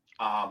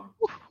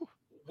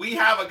 We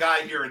have a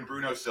guy here in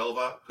Bruno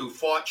Silva who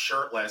fought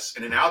shirtless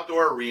in an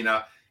outdoor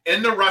arena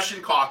in the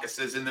Russian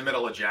Caucasus in the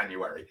middle of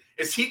January.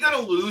 Is he going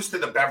to lose to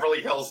the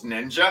Beverly Hills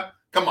Ninja?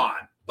 Come on,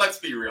 let's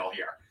be real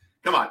here.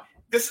 Come on.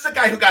 This is a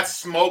guy who got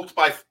smoked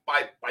by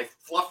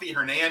Fluffy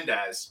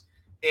Hernandez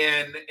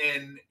in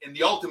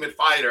The Ultimate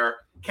Fighter,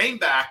 came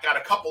back, got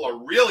a couple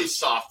of really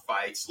soft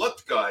fights,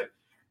 looked good.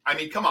 I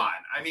mean, come on.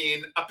 I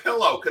mean, a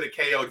pillow could have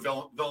KO'd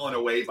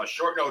Villanueva,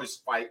 short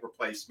notice fight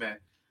replacement.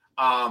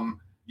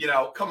 Come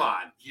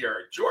on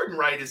here. Jordan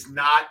Wright is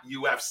not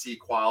UFC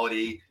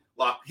quality.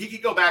 Look, he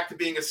could go back to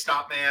being a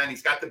stuntman.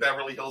 He's got the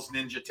Beverly Hills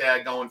Ninja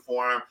tag going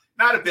for him.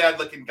 Not a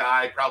bad-looking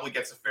guy. Probably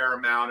gets a fair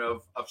amount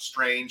of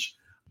strange.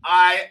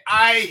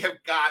 I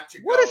have got to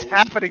go. What is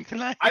happening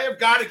tonight? I have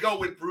got to go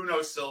with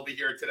Bruno Silva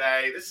here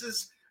today. This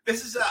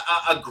is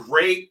a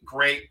great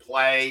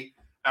play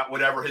at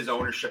whatever his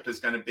ownership is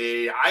going to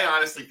be. I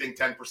honestly think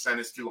 10%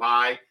 is too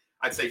high.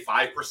 I'd say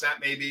 5%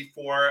 maybe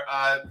for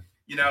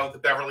the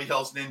Beverly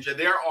Hills Ninja.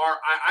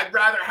 I'd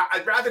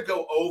rather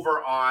go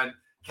over on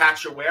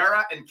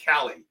Cachoeira and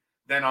Kelly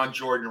than on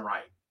Jordan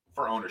Wright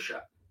for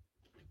ownership.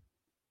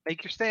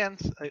 Make your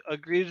stands. I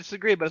agree to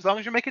disagree, but as long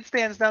as you're making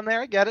stands down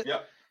there, I get it.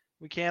 Yep.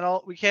 We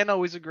can't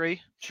always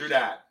agree. True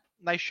that.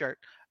 Nice shirt.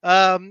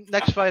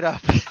 Next fight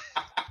up.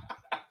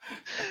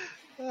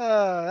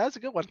 That's a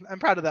good one. I'm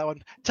proud of that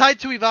one. Tai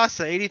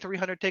Tuivasa,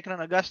 8,300, taking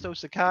on Augusto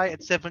Sakai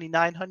at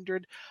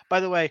 7,900. By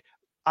the way,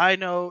 I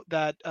know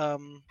that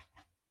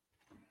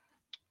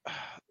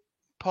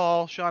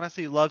Paul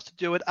Shaughnessy loves to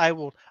do it.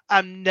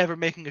 I'm never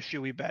making a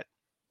shoey bet.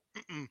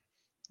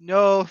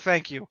 No,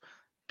 thank you.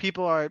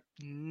 People are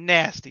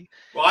nasty.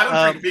 Well, I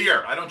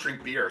don't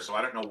drink beer. So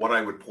I don't know what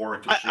I would pour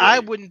into shoey. I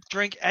wouldn't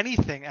drink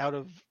anything out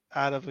of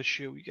a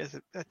shoe. You guys,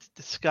 that's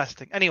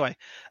disgusting. Anyway,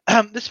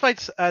 this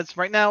fight's as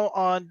right now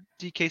on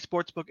DK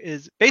Sportsbook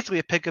is basically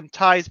a pick'em.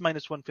 Ties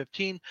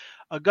 -115.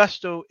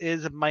 Augusto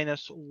is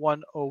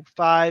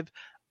 -105.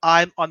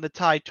 I'm on the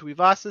Tai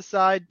Tuivasa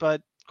side,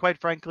 but quite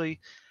frankly,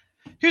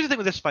 here's the thing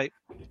with this fight.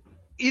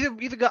 Either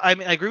guy. I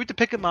mean, I agree with the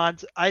pick'em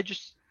odds.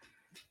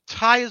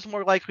 Tai is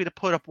more likely to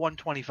put up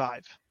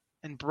 125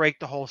 and break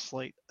the whole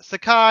slate.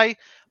 Sakai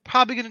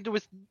probably going to do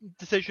his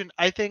decision.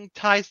 I think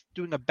Tai's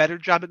doing a better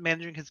job at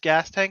managing his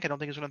gas tank. I don't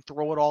think he's going to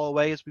throw it all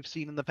away as we've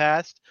seen in the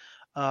past.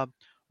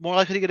 More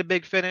likely to get a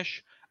big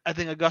finish. I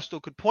think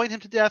Augusto could point him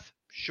to death.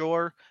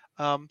 Sure.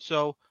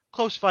 So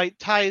close fight.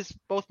 Tai is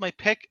both my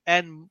pick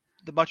and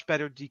the much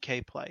better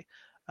DK play.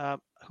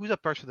 Who's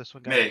up first for this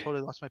one, guys? Me. I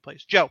totally lost my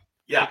place. Joe.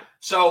 Yeah.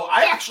 So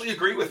I actually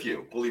agree with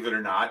you, believe it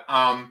or not.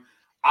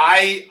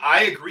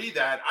 I agree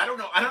that I don't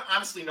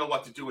honestly know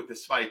what to do with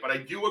this fight, but I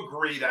do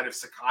agree that if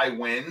Sakai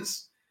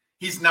wins,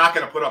 he's not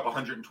going to put up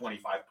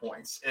 125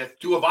 points. If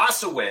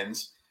Tuivasa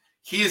wins,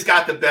 he has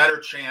got the better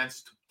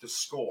chance to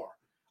score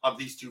of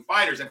these two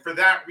fighters. And for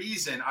that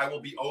reason, I will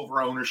be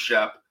over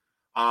ownership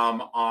on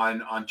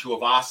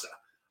Tuivasa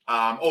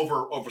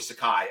over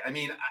Sakai. I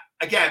mean,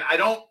 again, I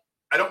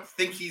don't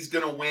think he's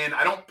going to win.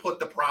 I don't put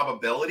the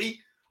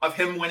probability of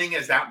him winning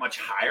as that much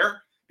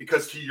higher.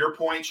 Because to your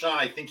point, Sean,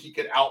 I think he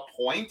could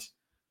outpoint.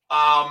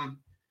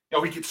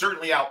 He could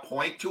certainly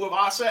outpoint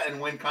Tuivasa and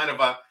win kind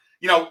of a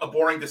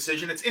boring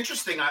decision. It's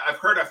interesting. I've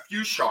heard a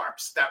few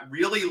sharps that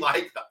really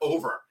like the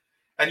over,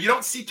 and you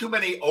don't see too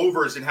many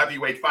overs in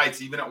heavyweight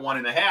fights, even at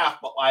 1.5.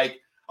 But like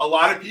a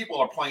lot of people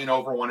are playing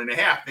over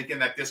 1.5, thinking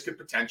that this could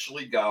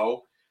potentially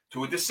go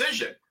to a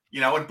decision.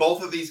 And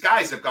both of these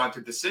guys have gone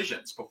to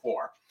decisions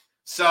before.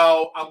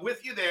 So I'm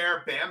with you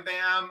there. Bam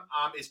Bam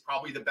is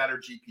probably the better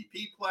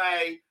GPP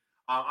play.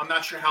 I'm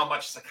not sure how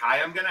much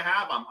Sakai I'm going to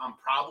have. I'm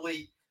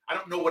probably, I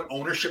don't know what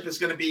ownership is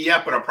going to be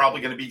yet, but I'm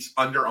probably going to be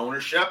under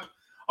ownership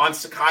on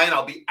Sakai, and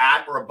I'll be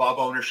at or above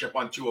ownership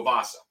on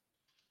Tuivasa.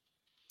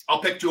 I'll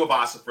pick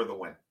Tuivasa for the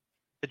win.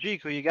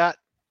 Tajik, who you got?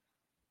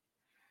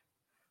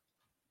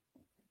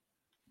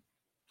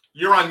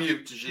 You're on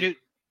mute, Tajik.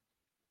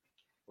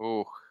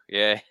 Oh,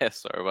 yeah,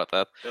 sorry about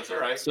that. That's all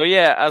right. So,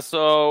 yeah,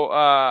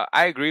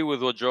 I agree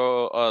with what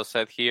Joe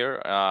said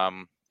here.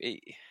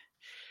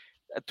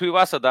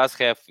 Tuivasa does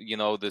have,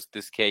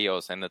 this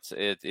chaos, and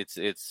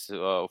it's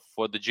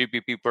for the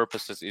GPP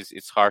purposes,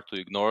 it's hard to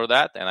ignore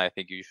that, and I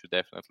think you should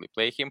definitely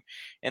play him.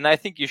 And I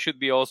think you should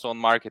be also on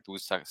market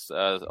with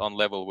on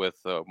level with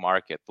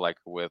market, like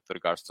with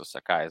regards to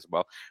Sakai as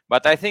well.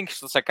 But I think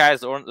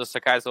Sakai's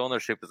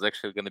ownership is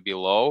actually going to be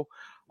low.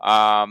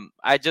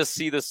 I just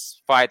see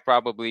this fight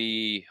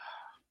probably,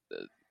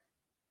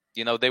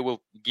 they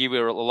will give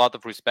a lot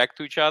of respect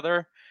to each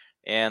other,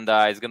 and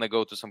it's gonna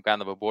go to some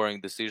kind of a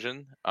boring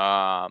decision.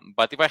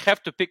 But if I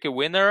have to pick a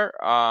winner,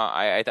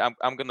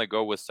 I'm gonna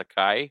go with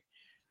Sakai.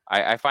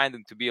 I find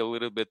him to be a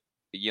little bit,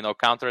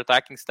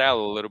 counter-attacking style,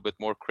 a little bit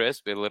more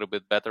crisp, a little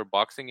bit better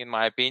boxing, in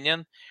my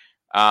opinion.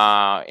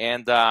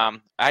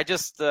 I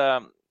just,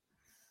 for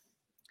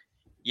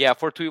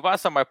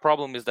Tuivasa, my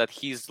problem is that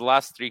his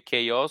last 3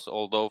 KOs,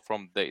 although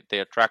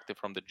they're attractive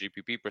from the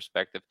GPP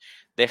perspective,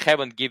 they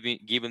haven't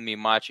given me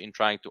much in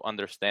trying to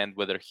understand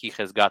whether he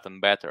has gotten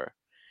better.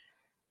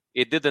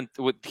 It didn't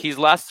with his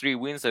last 3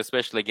 wins,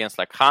 especially against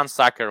like Hans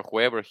Sacker,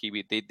 whoever he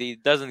beat.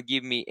 It doesn't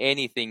give me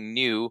anything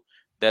new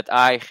that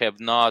I did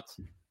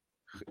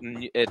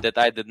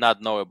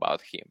not know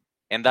about him,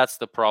 and that's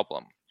the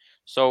problem.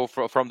 So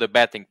from the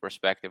betting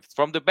perspective,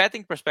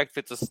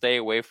 it's a stay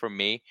away from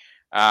me.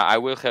 I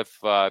will have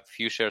a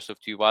few shares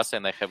of Tuivasa,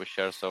 and I have a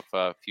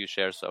few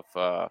shares of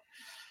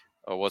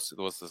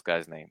what's this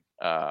guy's name?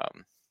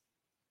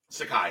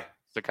 Sakai.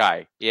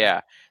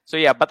 Yeah. So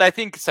yeah, but I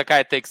think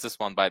Sakai takes this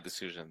one by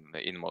decision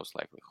in most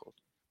likelihood.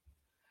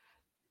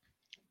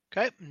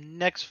 Okay,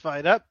 next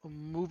fight up.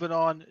 Moving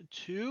on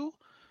to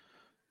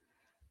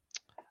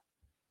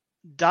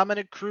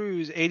Dominick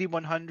Cruz,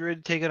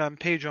 8,100, taking on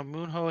Pedro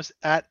Munhoz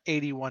at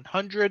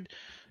 8,100.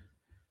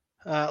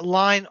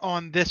 Line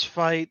on this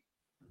fight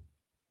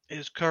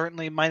is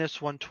currently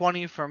minus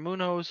 120 for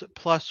Munhoz,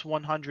 plus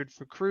 100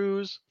 for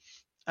Cruz.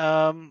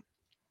 I'm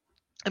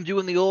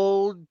doing the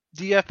old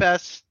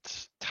DFS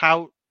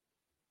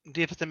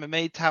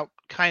MMA tout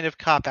kind of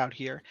cop out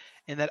here,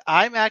 in that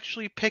I'm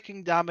actually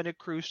picking Dominick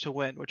Cruz to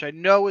win, which I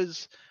know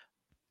is,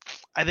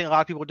 I think a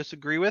lot of people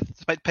disagree with.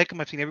 Despite picking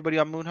him, I've seen everybody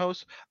on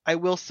Munhoz. I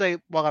will say,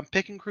 while I'm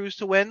picking Cruz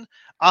to win,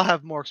 I'll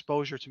have more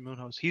exposure to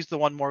Munhoz. He's the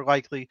one more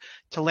likely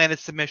to land a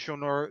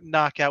submission or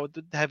knockout with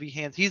the heavy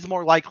hands. He's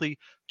more likely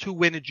to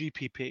win a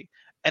GPP.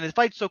 And the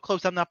fight's so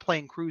close, I'm not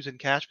playing Cruz in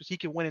cash because he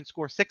can win and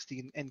score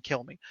 60 and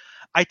kill me.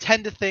 I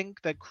tend to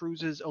think that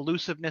Cruz's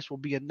elusiveness will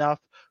be enough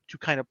to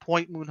kind of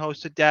point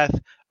Munhoz to death.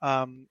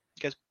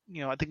 Because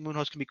I think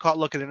Munhoz can be caught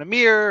looking in a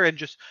mirror, and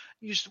just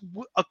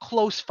a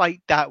close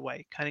fight that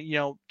way. Kind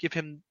of, give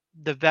him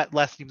the vet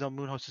lesson, even though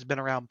Munhoz has been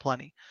around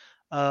plenty.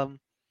 But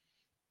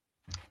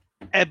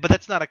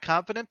that's not a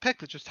confident pick.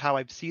 That's just how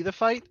I see the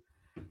fight.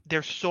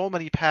 There's so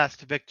many paths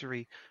to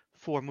victory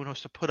for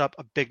Munhoz to put up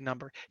a big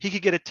number. He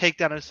could get a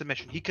takedown and a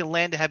submission. He can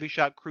land a heavy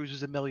shot. Cruz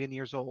is 1,000,000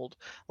 years old.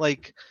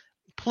 Like,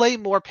 play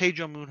more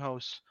Pedro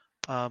Munhoz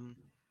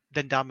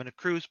than Dominick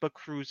Cruz, but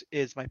Cruz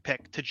is my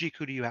pick. Tajik,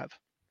 who do you have?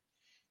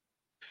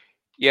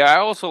 Yeah, I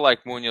also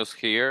like Munhoz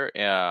here.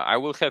 I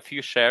will have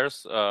few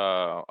shares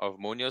of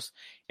Munhoz,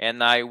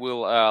 and I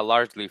will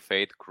largely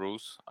fade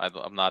Cruz.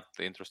 I'm not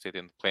interested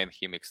in playing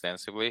him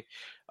extensively.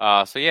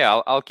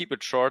 I'll keep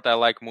it short. I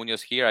like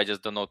Munhoz here. I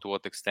just don't know to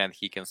what extent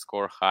he can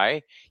score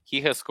high.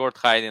 He has scored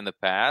high in the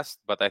past,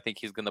 but I think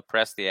he's going to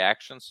press the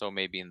action. So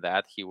maybe in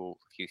that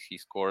he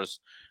scores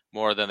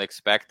more than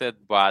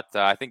expected. But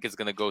I think it's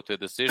going to go to a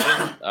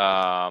decision.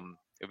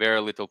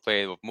 Very little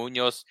play of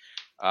Munhoz.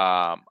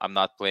 I'm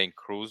not playing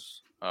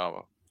Cruz.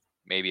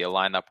 Maybe a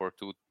lineup or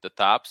two, the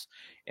tops,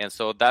 and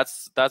so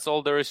that's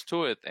all there is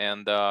to it.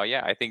 And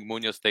I think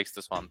Munhoz takes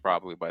this one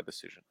probably by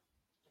decision.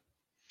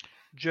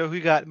 Joe, who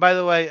you got? By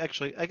the way,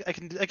 actually, I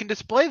can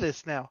display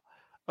this now.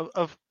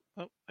 I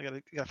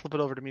gotta flip it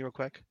over to me real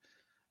quick.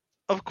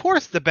 Of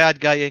course, the Bad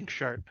Guy Inc.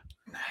 shirt.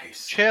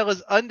 Nice. Chael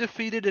is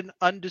undefeated and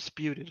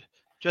undisputed,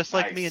 just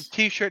like me in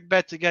T-shirt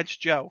bets against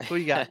Joe. Who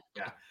you got?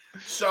 Yeah.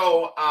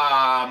 So,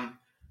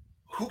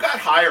 who got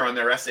higher on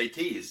their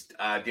SATs?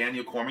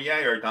 Daniel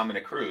Cormier or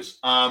Dominick Cruz?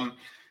 By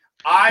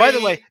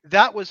the way,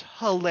 that was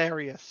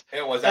hilarious.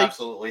 It was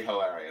absolutely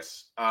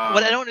hilarious.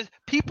 What I don't is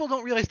people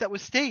don't realize that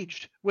was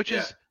staged, which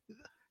is,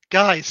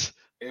 guys.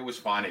 It was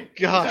funny.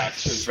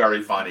 Guys. It was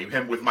very funny.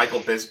 Him with Michael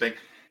Bisping.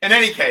 In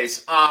any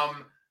case,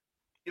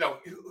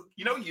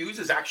 Hughes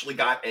has actually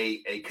got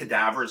a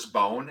cadaver's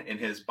bone in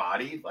his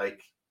body.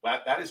 Like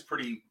that is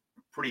pretty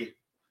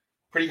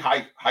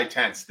high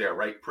tense there,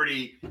 right?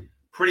 Pretty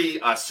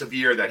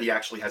severe that he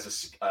actually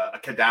has a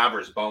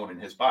cadaver's bone in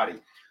his body.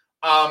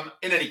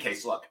 In any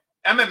case, look,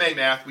 MMA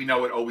math, we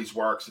know it always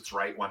works. It's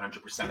right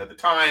 100% of the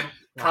time. Right.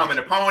 Common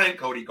opponent,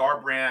 Cody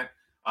Garbrandt.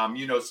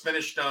 Munhoz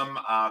finished him.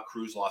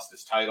 Cruz lost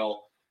his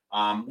title.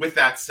 With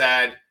that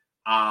said,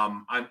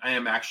 I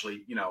am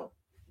actually,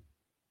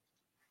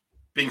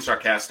 being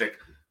sarcastic.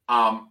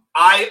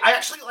 I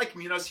actually like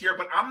Munhoz here,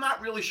 but I'm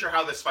not really sure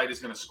how this fight is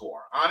going to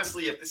score.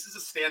 Honestly, if this is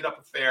a stand-up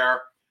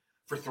affair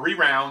for 3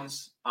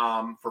 rounds,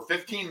 for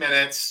 15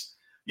 minutes,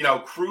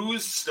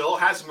 Cruz still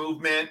has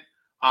movement.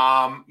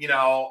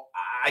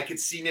 I could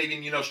see maybe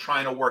Munhoz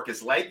trying to work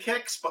his leg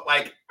kicks, but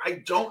I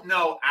don't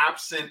know,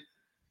 absent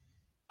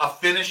a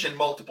finish and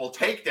multiple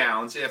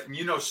takedowns, if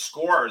Munhoz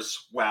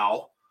scores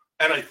well.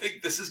 And I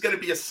think this is going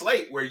to be a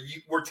slate where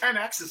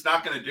 10X is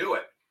not going to do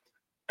it.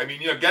 I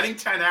mean, getting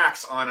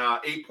 10X on a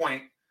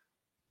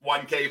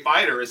 8.1K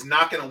fighter is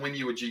not going to win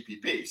you a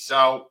GPP.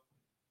 So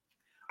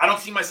I don't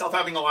see myself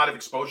having a lot of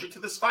exposure to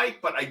this fight,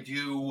 but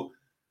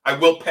I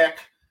will pick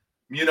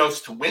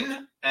Munoz to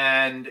win,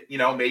 and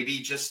maybe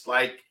just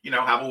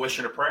have a wish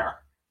and a prayer.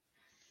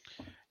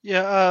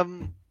 Yeah.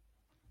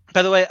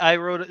 By the way, I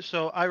wrote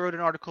an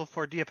article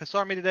for DFS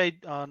Army today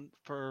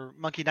for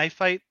Monkey Knife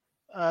Fight,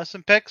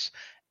 some picks,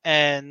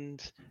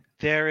 and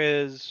there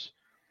is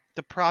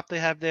the prop they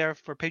have there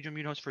for Pedro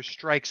Munoz for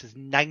strikes is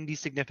 90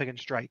 significant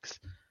strikes.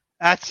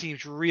 That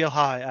seems real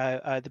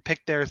high. The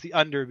pick there is the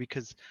under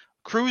because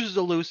Cruz is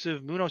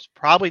elusive. Munoz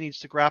probably needs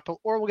to grapple,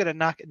 or we'll get a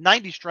knock.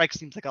 90 strikes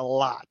seems like a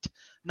lot,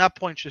 not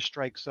points, just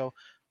strikes. So,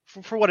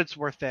 for what it's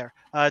worth, there.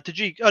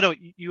 Tajik, oh no,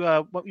 you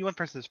went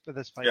first for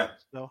this fight. Yeah.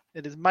 So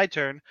it is my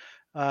turn.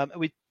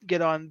 We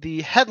get on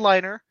the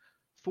headliner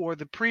for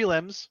the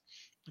prelims.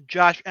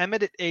 Josh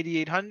Emmett at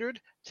 8,800,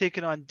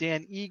 taking on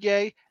Dan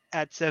Ige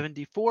at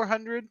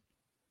 7,400.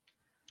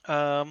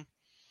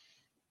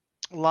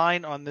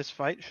 Line on this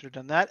fight, should have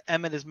done that.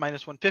 Emmett is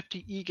minus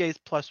 150, Ige is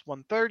plus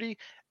 130.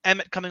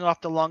 Emmett coming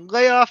off the long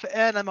layoff,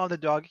 and I'm on the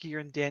dog here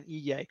in Dan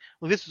Ige.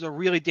 Well, this is a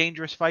really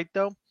dangerous fight,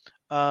 though.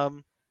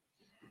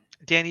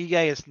 Dan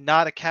Ige is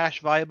not a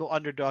cash viable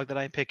underdog that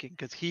I'm picking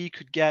because he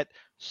could get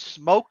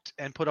smoked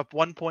and put up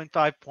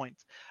 1.5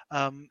 points.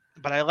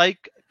 But I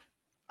like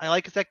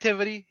his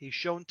activity. He's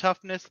shown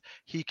toughness.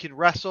 He can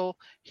wrestle.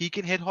 He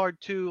can hit hard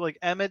too. Like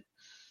Emmett,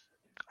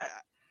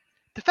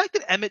 the fact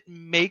that Emmett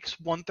makes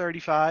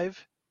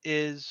 135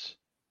 is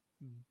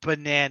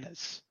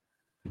bananas.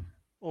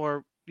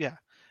 Or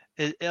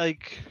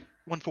like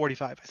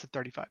 145. I said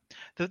 35.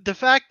 The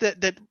fact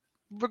that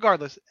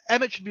regardless,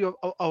 Emmett should be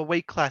a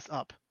weight class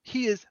up.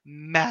 He is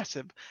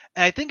massive.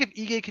 And I think if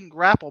Ige can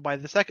grapple by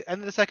the end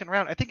of the second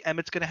round, I think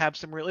Emmett's going to have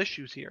some real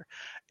issues here.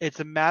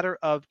 It's a matter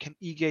of, can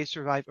Ige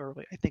survive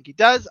early? I think he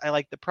does. I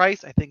like the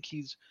price. I think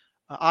he's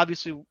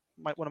obviously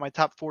one of my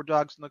top 4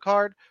 dogs in the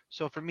card.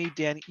 So for me,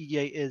 Dan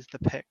Ige is the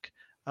pick.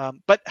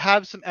 But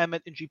have some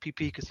Emmett in GPP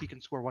because he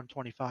can score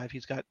 125.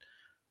 He's got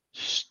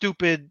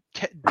stupid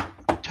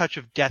touch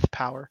of death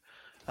power.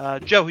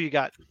 Joe, who you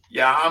got?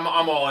 Yeah,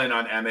 I'm all in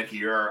on Emmett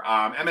here.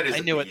 Emmett is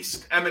a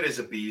beast. Emmett is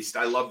a beast.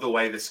 I love the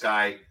way this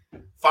guy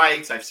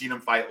fights. I've seen him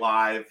fight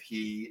live.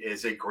 He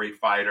is a great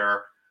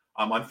fighter.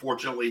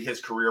 Unfortunately, his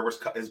career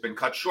has been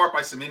cut short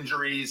by some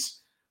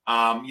injuries.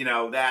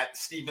 That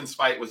Stevens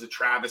fight was a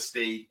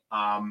travesty.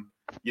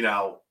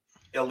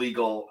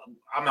 Illegal.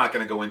 I'm not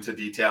going to go into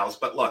details,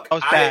 but look, it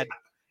was bad.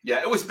 Yeah,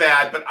 it was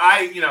bad. But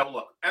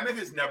look, Emmett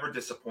has never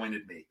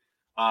disappointed me.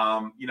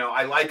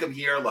 I like him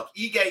here. Look,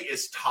 Ige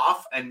is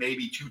tough and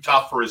maybe too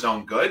tough for his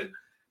own good.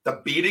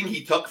 The beating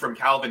he took from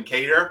Calvin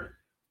Kattar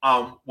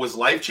was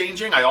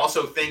life-changing. I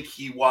also think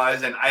he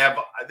was, and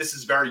this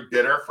is very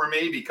bitter for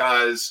me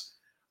because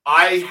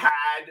I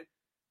had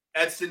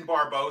Edson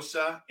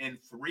Barbosa in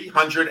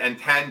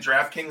 310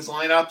 DraftKings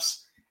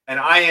lineups, and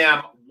I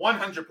am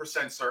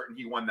 100% certain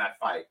he won that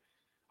fight.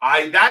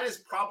 That is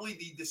probably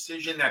the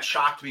decision that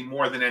shocked me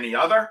more than any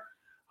other.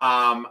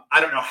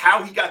 I don't know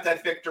how he got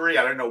that victory.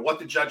 I don't know what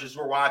the judges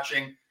were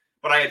watching,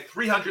 but I had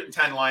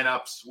 310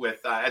 lineups with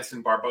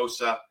Edson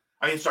Barbosa.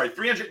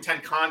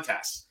 310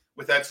 contests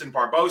with Edson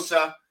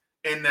Barbosa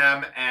in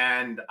them,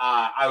 and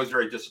I was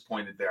very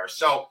disappointed there.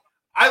 So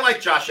I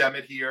like Josh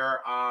Emmett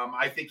here.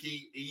 I think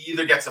he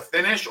either gets a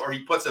finish or he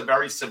puts a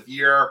very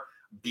severe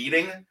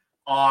beating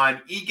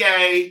on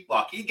Ige.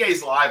 Look,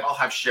 Ige's live. I'll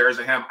have shares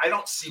of him. I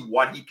don't see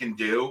what he can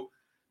do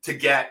to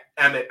get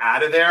Emmett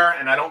out of there,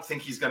 and I don't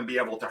think he's going to be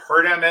able to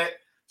hurt Emmett.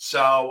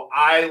 So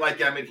I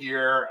like Emmett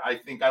here. I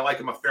think I like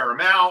him a fair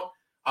amount.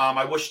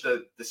 I wish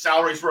the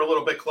salaries were a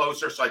little bit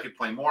closer so I could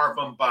play more of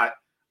them, but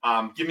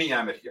give me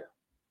Emmett here.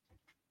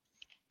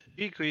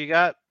 Who you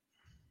got?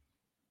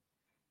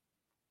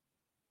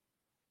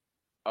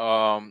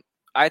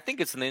 I think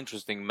it's an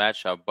interesting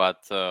matchup,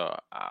 but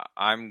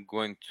I'm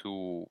going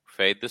to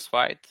fade this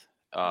fight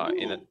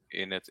in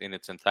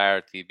its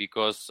entirety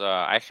because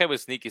I have a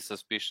sneaky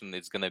suspicion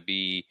it's going to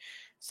be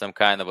some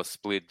kind of a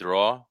split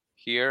draw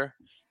here.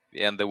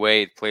 And the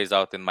way it plays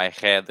out in my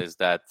head is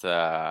that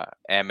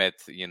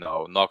Emmett,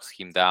 knocks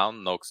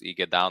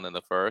Ige down in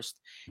the first,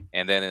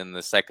 and then in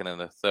the second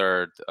and the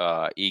third,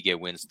 Ige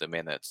wins the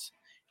minutes.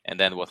 And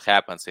then what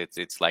happens?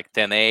 It's like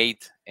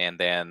 10-8, and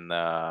then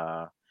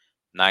 9-10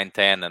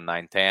 and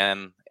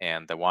 9-10,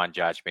 and the one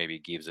judge maybe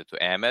gives it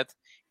to Emmett,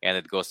 and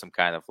it goes some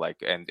kind of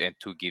and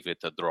two give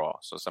it a draw,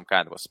 so some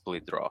kind of a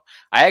split draw.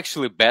 I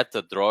actually bet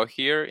the draw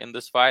here in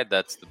this fight.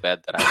 That's the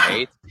bet that I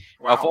made.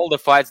 Wow. Of all the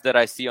fights that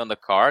I see on the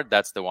card,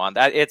 that's the one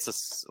that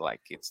it's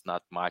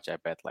not much. I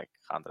bet like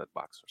 $100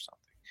 or something.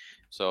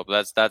 So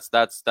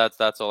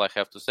that's all I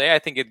have to say. I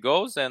think it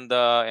goes, and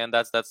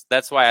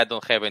that's why I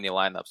don't have any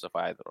lineups of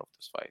either of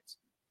these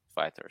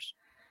fighters.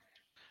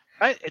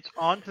 All right, it's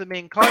on to the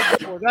main card.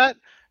 Before that,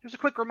 just a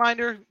quick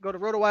reminder, go to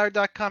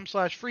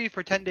rotowire.com/free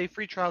for 10-day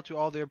free trial to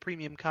all their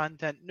premium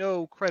content.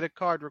 No credit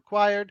card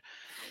required.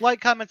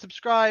 Like, comment,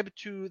 subscribe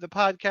to the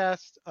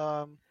podcast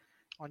on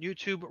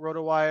YouTube,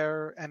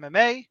 RotoWire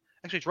MMA.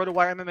 Actually, it's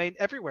RotoWire MMA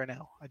everywhere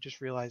now. I just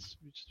realized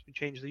we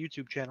changed the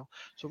YouTube channel.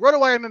 So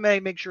RotoWire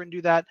MMA, make sure and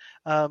do that.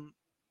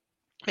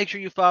 Make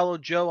sure you follow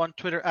Joe on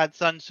Twitter at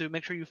Sunsu.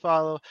 Make sure you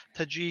follow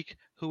Tajik,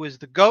 who is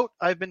the GOAT.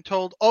 I've been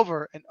told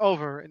over and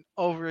over and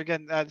over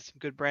again. That's some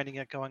good branding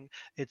yet going.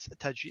 It's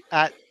Tajik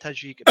at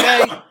Tajik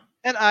Bay,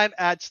 and I'm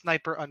at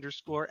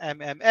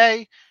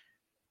sniper_MMA.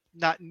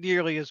 Not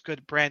nearly as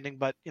good branding,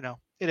 but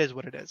it is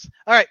what it is.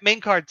 All right,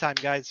 main card time,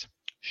 guys.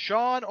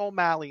 Sean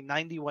O'Malley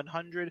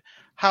 9,100,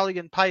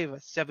 Raulian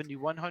Paiva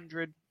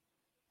 7,100.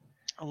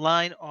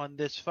 Line on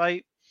this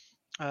fight.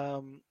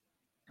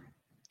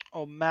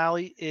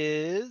 O'Malley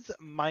is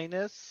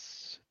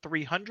minus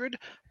 300.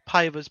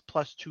 Paiva's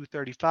plus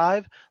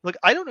 235. Look,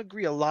 I don't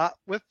agree a lot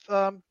with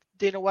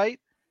Dana White.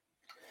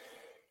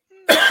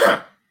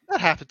 Not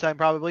half the time,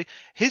 probably.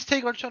 His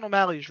take on Sean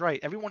O'Malley is right.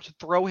 Everyone should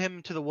throw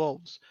him to the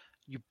wolves.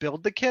 You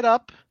build the kid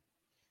up.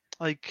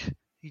 Like,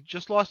 he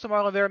just lost to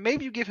Marlon Vera.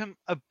 Maybe you give him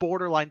a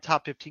borderline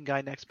top 15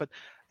 guy next, but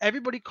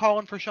everybody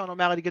calling for Sean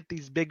O'Malley to get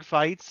these big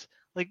fights.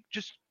 Like,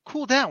 just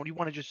cool down. You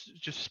want to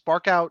just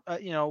spark out,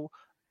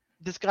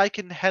 this guy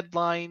can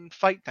headline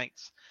fight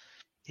nights.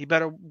 He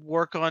better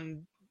work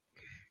on,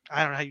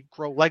 I don't know how you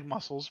grow leg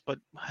muscles, but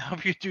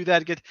however you do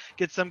that,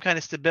 get some kind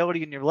of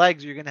stability in your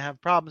legs, or you're going to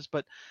have problems.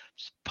 But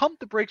just pump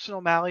the brakes on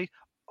O'Malley.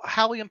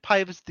 Raulian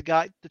Paiva is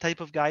the type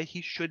of guy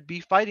he should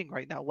be fighting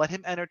right now. Let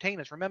him entertain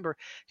us. Remember,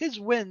 his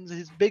wins,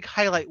 his big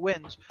highlight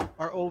wins,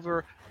 are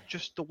over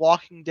just the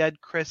Walking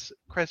Dead Chris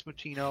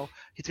Mutino.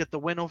 He's got the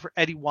win over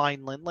Eddie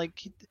Wineland. Like,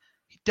 he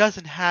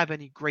doesn't have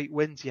any great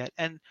wins yet,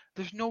 and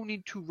there's no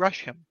need to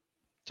rush him.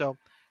 So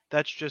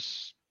that's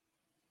just,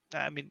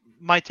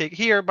 my take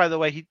here. By the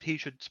way, he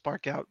should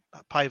spark out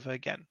Paiva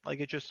again. Like,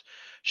 it just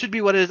should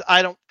be what it is.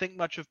 I don't think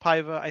much of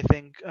Paiva. I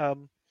think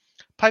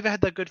Paiva had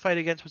that good fight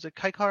against, was it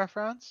Kai Kara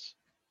France?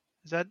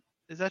 Is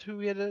that who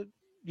he had?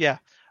 Yeah.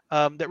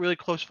 That really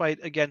close fight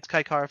against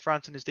Kai Kara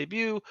France in his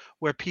debut,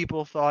 where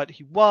people thought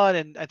he won,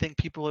 and I think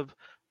people have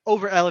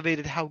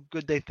over-elevated how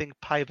good they think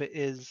Paiva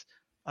is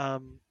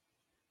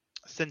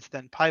since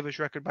then. Paiva's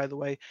record, by the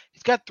way,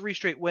 he's got 3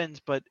 straight wins,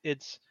 but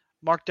it's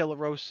Mark De La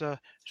Rosa,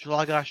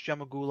 Zhalgas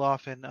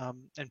Jamagulov,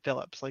 and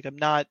Phillips. Like, I'm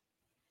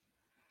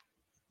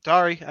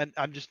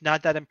just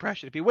not that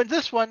impressed. If he wins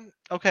this one,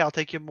 okay, I'll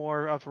take him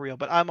more for real.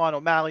 But I'm on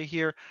O'Malley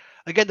here.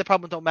 Again, the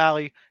problem with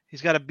O'Malley,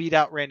 he's got to beat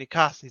out Randy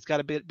Costa. He's got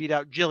to beat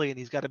out Jillian.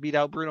 He's got to beat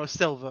out Bruno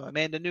Silva,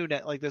 Amanda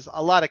Nunes. Like, there's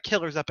a lot of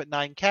killers up at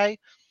 9K.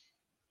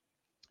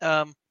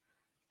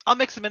 I'll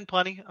mix him in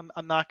plenty.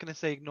 I'm not going to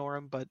say ignore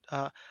him, but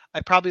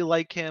I probably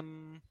like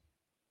him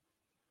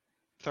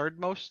third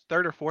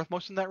or fourth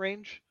most in that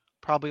range.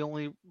 Probably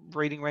only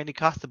rating Randy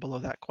Costa below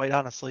that, quite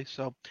honestly.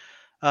 So,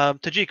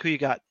 Tajik, who you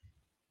got?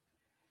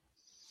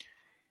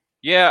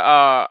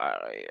 Yeah,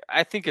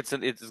 I think it's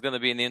going to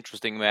be an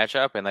interesting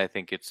matchup, and I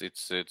think it's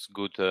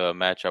good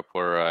matchup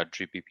for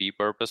GPP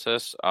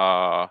purposes.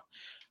 I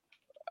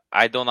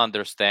don't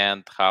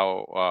understand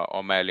how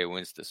O'Malley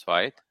wins this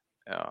fight,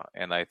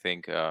 and I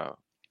think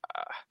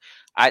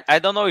I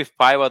don't know if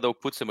Paiva though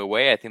puts him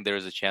away. I think there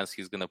is a chance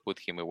he's going to put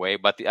him away,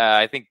 but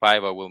I think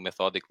Paiva will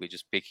methodically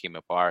just pick him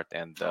apart.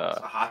 And that's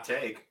a hot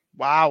take.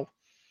 Wow.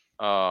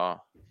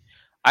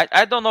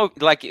 I don't know.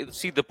 Like,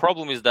 see, the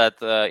problem is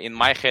that in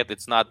my head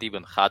it's not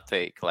even hot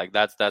take. Like,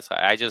 that's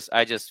I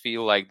just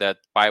feel like that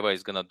Paiva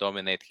is gonna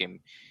dominate him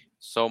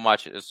so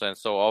much and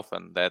so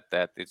often that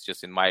it's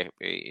just in my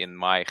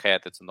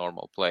head it's a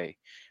normal play.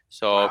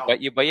 So, wow.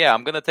 but yeah,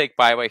 I'm gonna take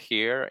Paiva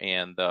here,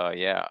 and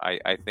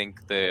I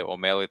think the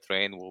O'Malley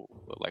train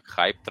like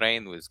hype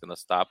train is gonna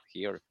stop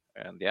here,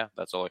 and yeah,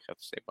 that's all I have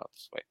to say about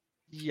this fight.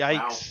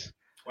 Yikes! Wow.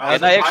 Well,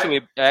 and I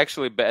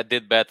actually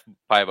did bet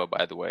Paiva,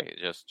 by the way,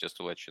 just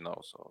to let you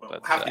know. So we'll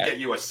have to get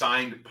you a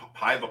signed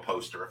Paiva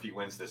poster if he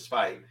wins this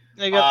fight.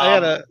 I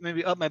gotta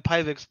maybe up my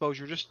Paiva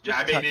exposure. Just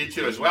I may need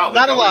to as well.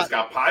 Not a lot.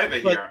 Got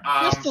Paiva here,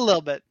 just a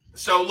little bit.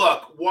 So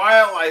look,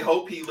 while I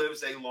hope he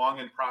lives a long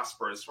and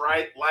prosperous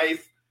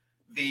life,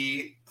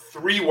 the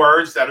 3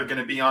 words that are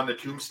going to be on the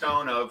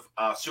tombstone of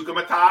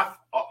Sukhmatov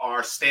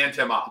are "stand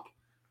him up."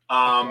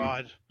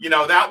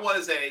 That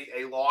was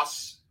a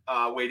loss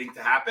waiting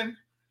to happen.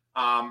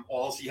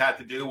 All he had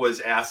to do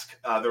was ask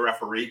the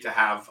referee to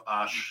have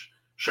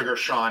Sugar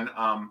Sean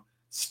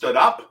stood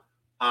up,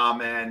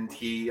 and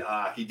he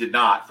did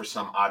not for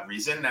some odd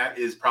reason. That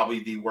is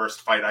probably the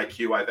worst fight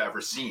IQ I've ever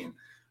seen.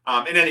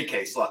 In any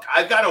case, look,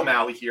 I've got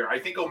O'Malley here. I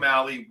think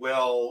O'Malley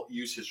will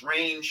use his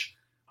range.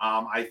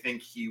 I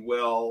think he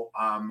will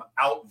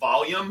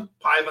out-volume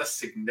Paiva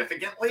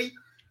significantly,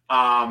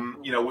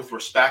 with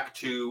respect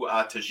to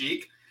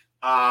Tajik.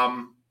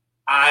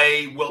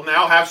 I will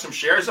now have some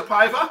shares of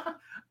Paiva.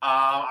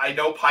 I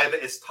know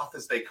Paiva is tough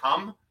as they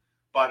come,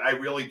 but I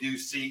really do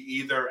see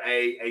either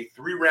a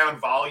 3-round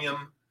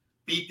volume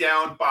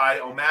beatdown by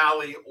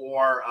O'Malley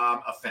or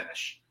a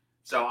finish.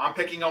 So I'm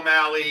picking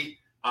O'Malley.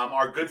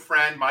 Our good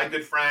friend, my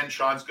good friend,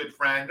 Sean's good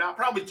friend,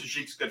 probably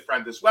Tajik's good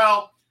friend as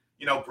well.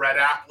 Brett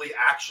Apley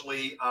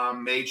actually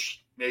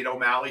made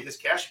O'Malley his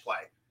cash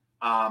play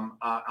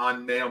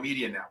on Mayo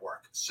Media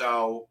Network.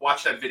 So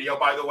watch that video,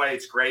 by the way.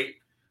 It's great.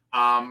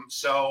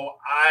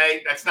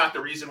 That's not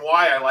the reason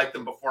why I liked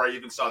them before I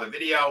even saw the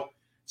video.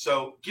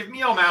 So give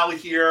me O'Malley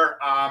here.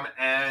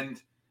 And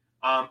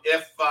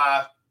If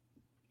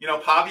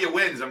Pavia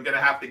wins, I'm going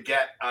to have to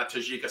get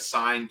Tajik a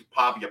signed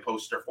Pavia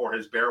poster for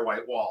his bare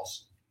white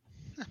walls.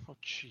 Oh,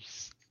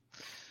 jeez.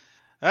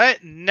 All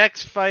right,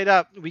 next fight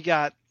up, we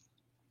got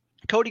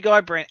Cody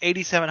Garbrandt,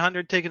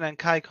 8,700, taking on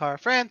Kai Kara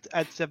France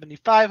at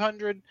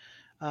 7,500.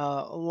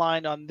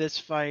 Line on this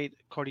fight,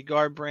 Cody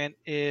Garbrandt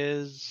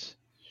is...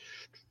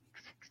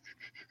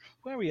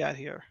 Where are we at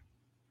here?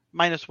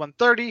 Minus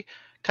 130.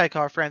 Kai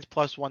Kara France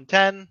plus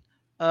 110.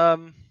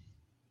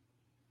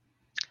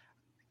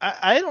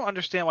 I don't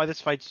understand why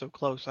this fight's so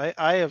close.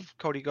 I have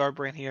Cody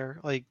Garbrandt here.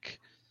 I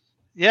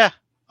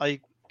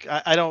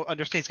don't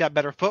understand. He's got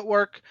better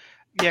footwork.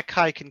 Yeah,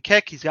 Kai can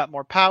kick. He's got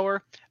more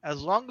power.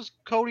 As long as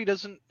Cody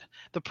doesn't...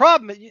 The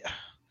problem is,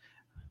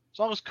 as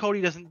long as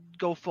Cody doesn't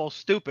go full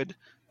stupid,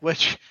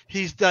 which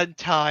he's done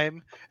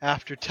time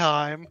after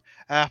time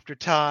after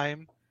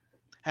time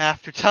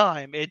after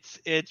time. It's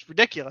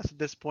ridiculous at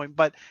this point.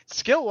 But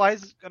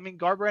skill-wise, I mean,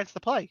 Garbrandt's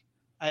the play.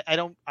 I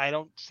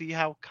don't see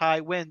how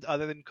Kai wins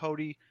other than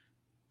Cody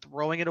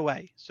throwing it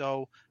away.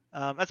 So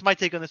that's my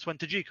take on this one.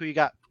 Tajik, who you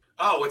got?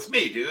 Oh, it's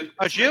me, dude.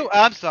 It's you?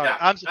 I'm sorry.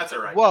 Yeah, that's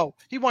all right. Whoa,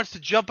 he wants to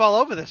jump all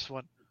over this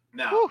one.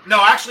 No,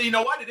 actually, you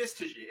know what? It is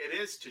Tajik. It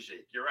is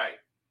Tajik. You're right.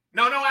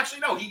 No,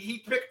 actually, no. He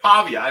picked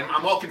Pavia.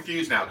 I'm all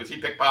confused now because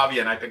he picked Pavia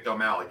and I picked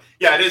O'Malley.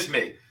 Yeah, it is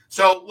me.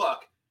 So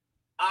look,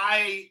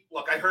 I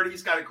heard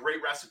he's got a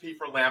great recipe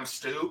for lamb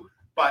stew,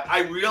 but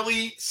I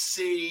really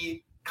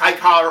see Kai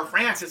Kara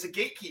France as a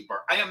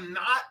gatekeeper. I am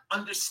not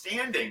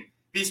understanding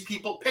these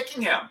people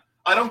picking him.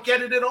 I don't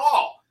get it at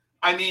all.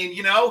 I mean,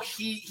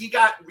 he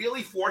got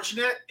really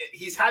fortunate.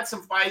 He's had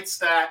some fights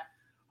that,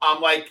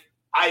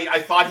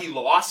 I thought he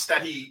lost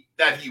that he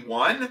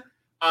won.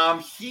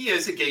 He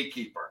is a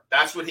gatekeeper.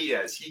 That's what he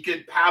is. He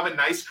could have a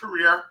nice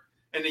career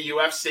in the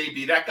UFC,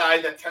 be that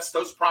guy that tests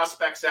those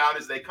prospects out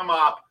as they come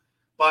up.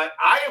 But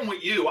I am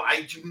with you.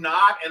 I do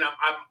not, and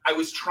I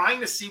was trying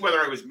to see whether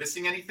I was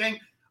missing anything.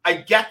 I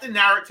get the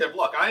narrative.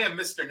 Look, I am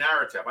Mr.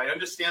 Narrative. I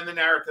understand the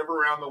narrative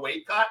around the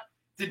weight cut.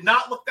 Did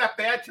not look that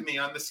bad to me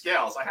on the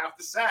scales. I have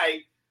to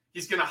say,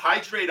 he's going to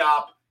hydrate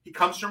up. He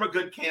comes from a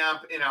good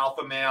camp in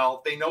Alpha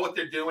Male. They know what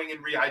they're doing in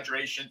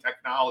rehydration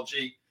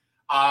technology.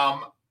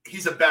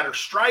 He's a better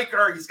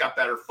striker. He's got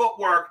better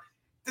footwork.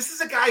 This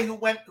is a guy who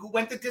went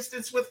the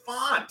distance with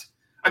Font.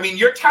 I mean,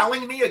 you're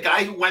telling me a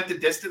guy who went the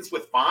distance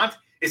with Font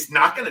is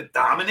not going to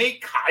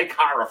dominate Kai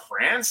Kara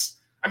France?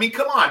 I mean,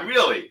 come on,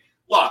 really.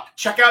 Look,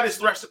 check out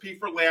his recipe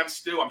for lamb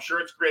stew. I'm sure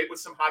it's great with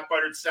some hot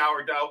buttered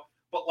sourdough.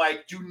 But,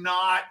 do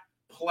not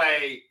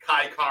play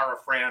Kai Kara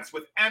France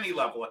with any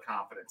level of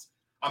confidence.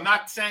 I'm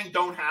not saying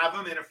don't have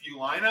him in a few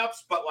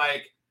lineups, but,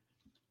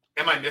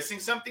 am I missing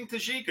something,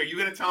 Tajik? Are you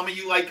going to tell me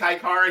you like Kai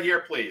Kara here,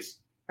 please?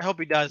 I hope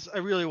he does. I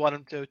really want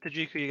him to.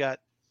 Tajik, who you got?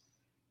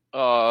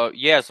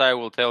 Yes, I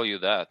will tell you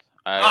that.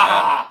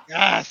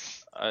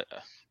 Yes.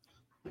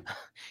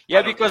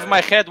 Yeah, because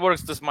my head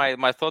works.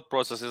 My thought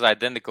process is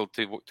identical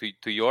to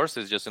yours.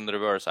 It's just in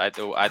reverse. I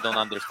don't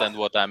understand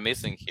what I'm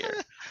missing here.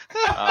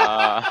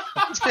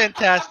 It's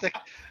fantastic.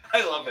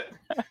 I love it.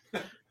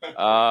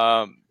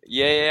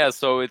 Yeah.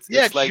 So it's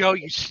like, Joe,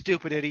 you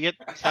stupid idiot.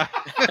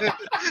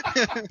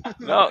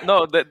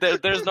 No.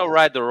 There's no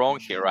right or wrong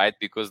here, right?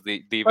 Because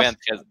the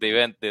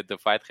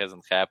fight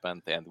hasn't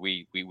happened, and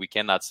we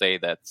cannot say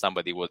that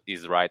somebody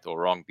is right or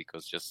wrong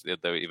because just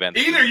the event.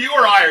 Either you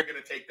or I are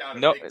going to take down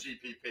a big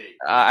GPP.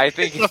 I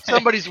think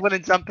somebody's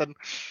winning something.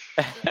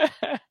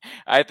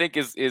 I think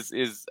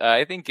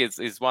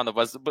is one of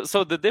us. But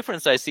so the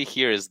difference I see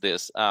here is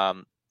this: Kai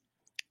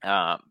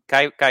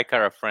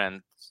Kara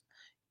France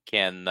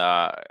can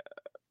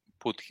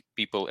put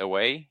people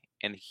away,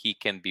 and he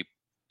can be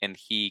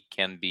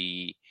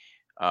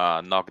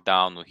knocked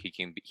down, or he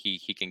can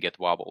get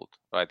wobbled.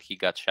 Right? He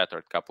got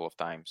shattered a couple of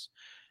times,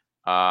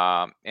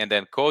 and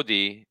then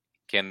Cody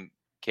can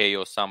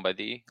KO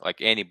somebody, like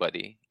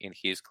anybody in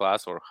his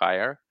class or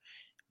higher,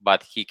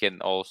 but he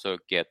can also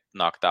get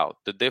knocked out.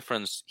 The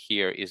difference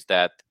here is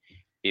that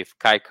if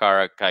Kai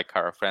Kara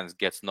France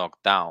gets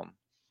knocked down,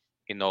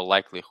 in all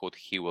likelihood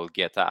he will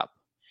get up.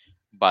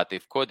 But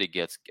if Cody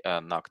gets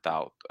knocked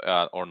out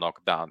or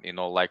knocked down, in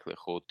all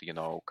likelihood,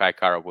 Kai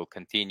Kara will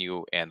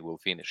continue and will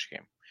finish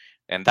him.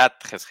 And that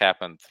has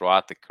happened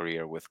throughout the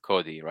career with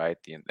Cody, right?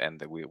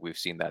 And we've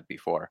seen that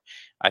before.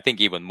 I think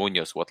even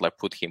Munoz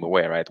put him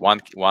away, right? One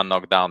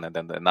knockdown and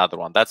then another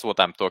one. That's what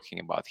I'm talking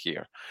about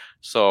here.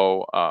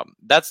 So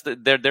that's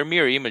they're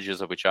mirror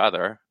images of each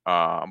other.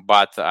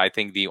 But I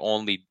think the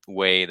only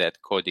way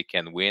that Cody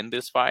can win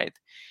this fight,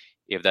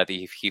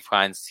 if he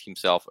finds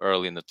himself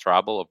early in the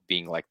trouble of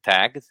being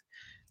tagged,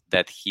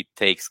 that he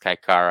takes Kai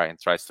Kara and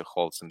tries to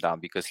hold him down,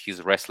 because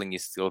his wrestling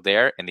is still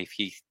there. And if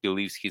he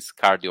believes his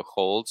cardio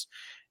holds,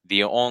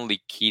 the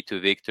only key to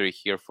victory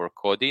here for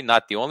Cody,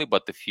 not the only,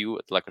 but the few,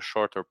 a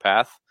shorter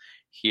path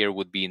here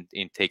would be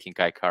in taking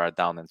Kai Kara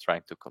down and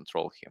trying to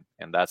control him.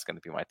 And that's going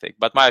to be my take.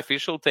 But my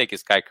official take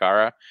is Kai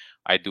Kara.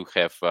 I do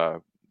have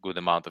a good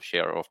amount of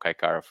share of Kai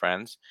Kara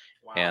friends.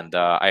 Wow. And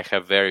I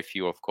have very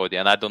few of Cody,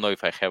 and I don't know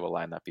if I have a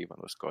lineup even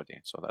with Cody.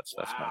 So that's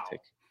my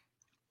take.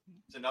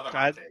 It's another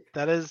hot take.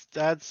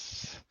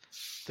 That's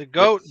the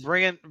GOAT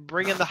bringing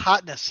the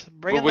hotness.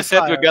 Well, we said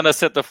fire. we're gonna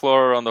set the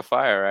floor on the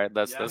fire, right?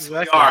 That's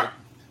We are.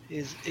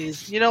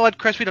 Is you know what,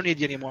 Chris? We don't need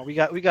you anymore. We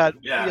got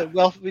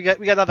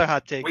other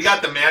hot takes. We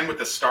got the man with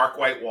the stark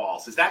white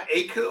walls. Is that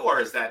Aku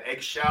or is that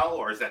eggshell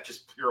or is that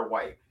just pure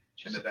white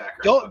in the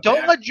background?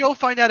 Don't let Joe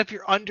find out if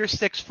you're under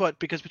 6 foot,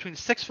 because between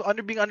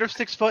being under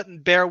 6 foot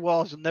and bare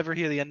walls, you'll never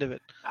hear the end of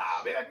it.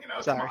 Ah, man,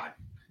 Sorry. Come on.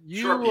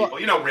 Short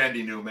people,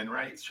 Randy Newman,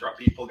 right? Short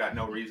people got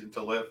no reason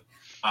to live.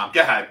 Go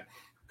ahead,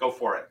 go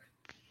for it.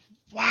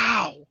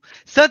 Wow,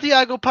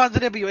 Santiago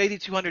Ponzinibbio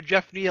 8,200,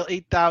 Jeff Neal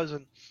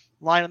 8,000.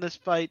 Line on this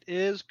fight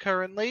is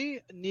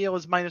currently Neal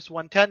is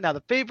 -110. Now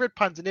the favorite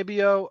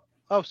Ponzinibbio.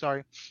 Oh,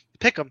 sorry,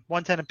 pick 'em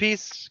 110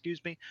 apiece.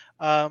 Excuse me.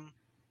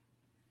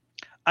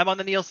 I'm on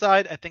the Neal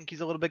side. I think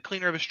he's a little bit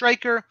cleaner of a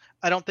striker.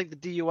 I don't think the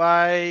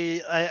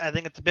DUI. I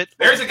think it's a bit.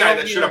 There's a guy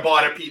that should have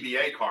bought a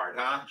PBA card,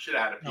 huh? Should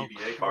have had a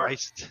PBA card.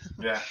 Christ.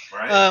 Yeah,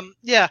 right.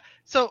 Yeah.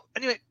 So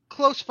anyway,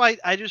 close fight.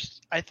 I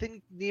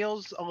think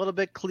Neal's a little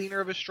bit cleaner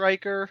of a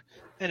striker.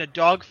 In a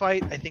dog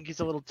fight, I think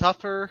he's a little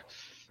tougher.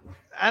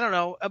 I don't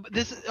know.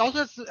 This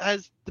also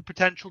has the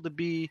potential to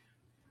be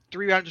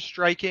 3 rounds of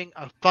striking,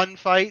 a fun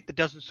fight that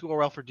doesn't score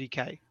well for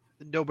DK.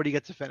 Nobody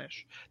gets a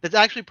finish. That's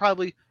actually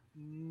probably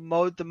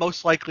the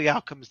most likely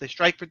outcomes. They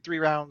strike for 3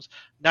 rounds.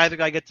 Neither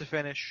guy gets a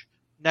finish.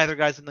 Neither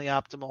guy's in the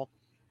optimal.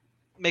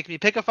 Make me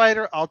pick a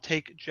fighter. I'll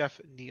take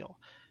Jeff Neal.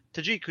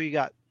 Tajik, who you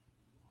got?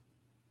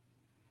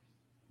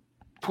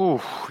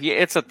 Yeah,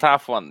 it's a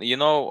tough one.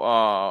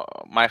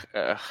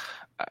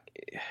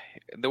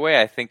 The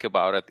way I think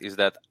about it is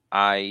that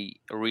I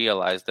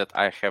realize that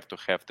I have to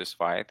have this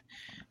fight,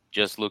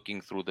 just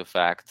looking through the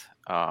fact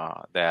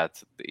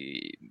that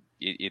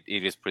it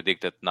is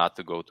predicted not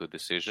to go to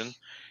decision.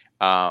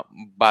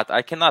 But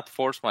I cannot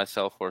force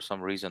myself for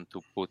some reason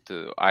to put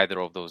either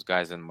of those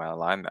guys in my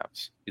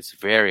lineups. It's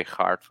very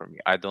hard for me.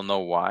 I don't know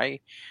why.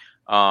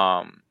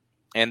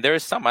 And there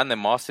is some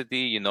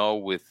animosity,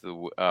 with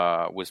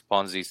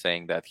Ponzi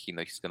saying that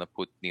he's going to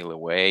put Neal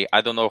away.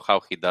 I don't know how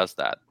he does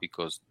that,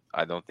 because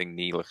I don't think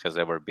Neal has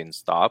ever been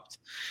stopped,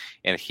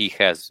 and he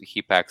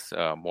packs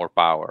more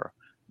power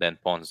than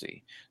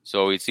Ponzi.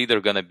 So it's either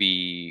going to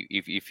be,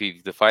 if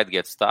the fight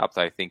gets stopped,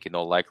 I think in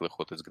all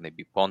likelihood it's going to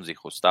be Ponzi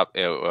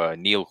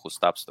Neal who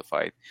stops the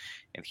fight,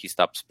 and he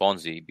stops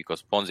Ponzi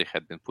because Ponzi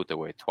had been put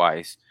away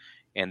twice.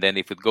 And then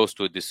if it goes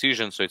to a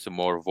decision, so it's a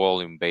more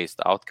volume-based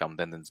outcome,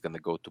 then it's going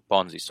to go to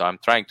Ponzi. So I'm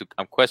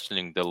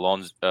questioning the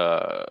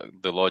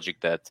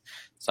logic that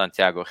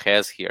Santiago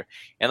has here.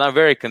 And I'm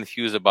very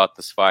confused about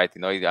this fight.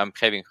 I'm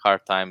having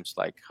hard times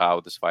like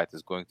how this fight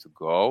is going to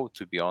go,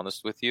 to be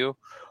honest with you.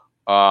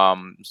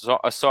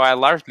 So I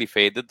largely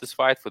faded this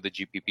fight for the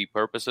GPP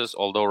purposes,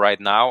 although right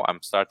now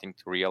I'm starting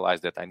to realize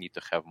that I need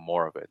to have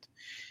more of it.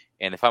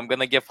 And if I'm going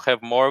to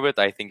have more of it,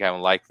 I think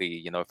I'm likely,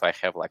 if I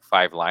have like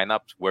 5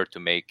 lineups where to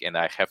make, and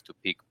I have to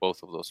pick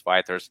both of those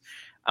fighters,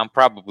 I'm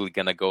probably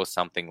going to go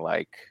something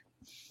like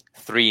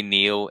 3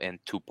 Neal and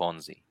 2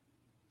 Ponzi.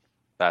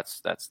 That's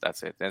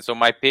it. And so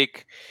my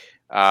pick,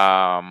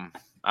 I'm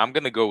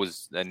going to go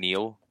with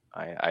Neal.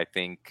 I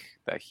think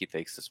that he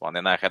takes this one,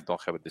 and I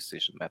don't have a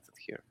decision method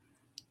here.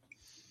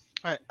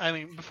 All right. I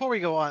mean, before we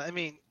go on,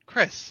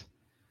 Chris,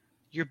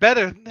 you're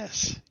better than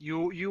this.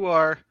 You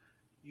are.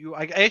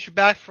 I asked you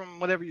back from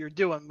whatever you're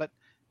doing, but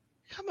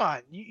come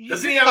on.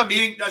 Doesn't he have a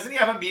meeting? Doesn't he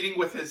have a meeting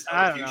with his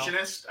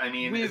fusionist?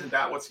 Isn't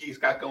that what he's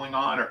got going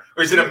on, or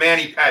is it a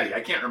Manny Petty? I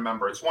can't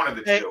remember. It's one of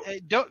the two. Hey,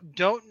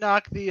 don't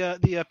knock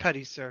the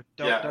Petty, sir.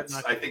 Don't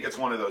knock I think it's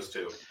one of those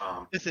two.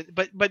 Listen,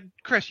 but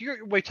Chris,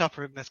 you're way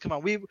tougher than this. Come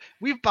on,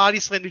 we've body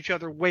slammed each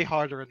other way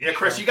harder.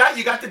 Chris, you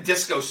got the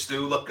Disco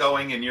Stew look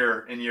going in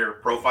your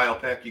profile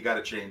pick. You got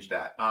to change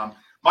that.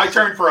 My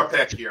turn for a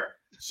pick here.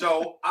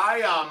 So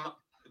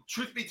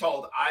truth be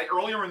told,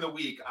 earlier in the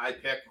week I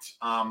picked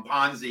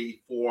Ponzi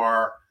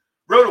for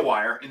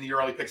RotoWire in the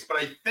early picks, but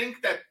I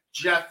think that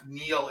Jeff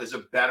Neal is a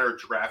better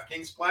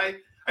DraftKings play.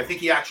 I think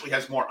he actually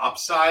has more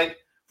upside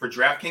for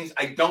DraftKings.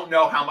 I don't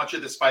know how much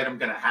of this fight I'm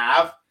going to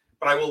have,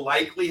 but I will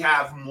likely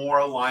have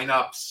more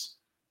lineups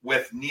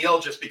with Neal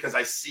just because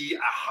I see a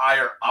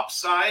higher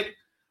upside.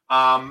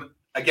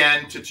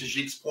 Again, to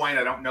Tajik's point,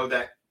 I don't know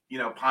that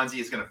Ponzi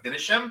is going to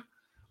finish him.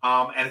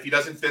 And if he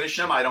doesn't finish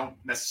him, I don't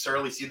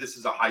necessarily see this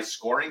as a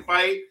high-scoring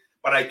fight,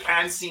 but I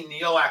can see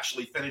Neal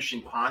actually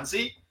finishing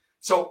Ponzi.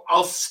 So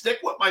I'll stick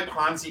with my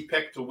Ponzi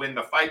pick to win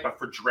the fight, but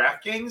for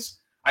DraftKings,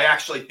 I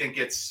actually think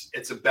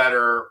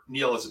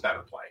Neal is a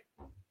better play.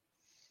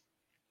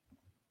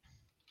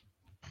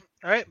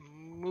 All right,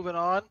 moving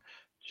on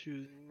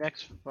to the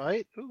next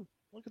fight. Ooh,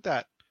 look at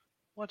that.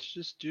 Let's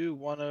just do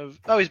one of.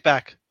 Oh, he's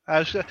back. I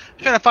was trying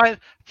to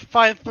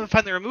find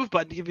the remove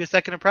button to give you a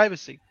second of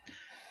privacy.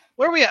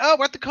 Where are we at? Oh,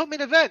 we're at the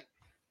co-main event.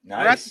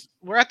 Nice.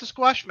 We're at the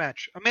squash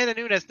match. Amanda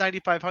Nunes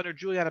 9,500,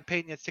 Juliana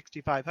Pena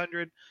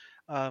 6,500.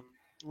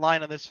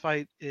 Line on this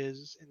fight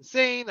is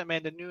insane.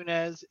 Amanda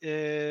Nunes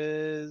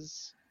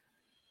is,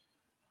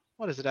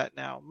 what is it at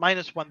now?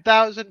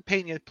 -1,000.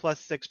 Pena plus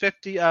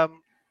 650. I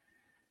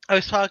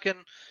was talking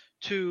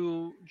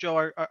to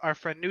Joe, our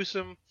friend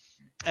Newsom,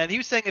 and he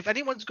was saying if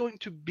anyone's going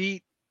to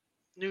beat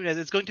Nunes,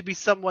 it's going to be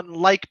someone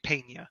like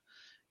Pena.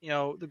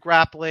 The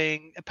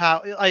grappling,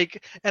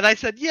 and I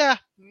said, yeah,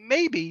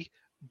 maybe,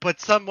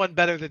 but someone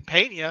better than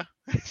Pena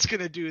is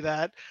going to do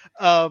that.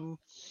 And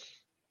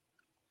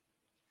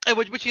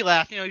which he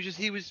laughed.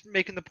 He was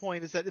making the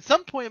point is that at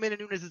some point Amanda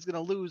Nunes is going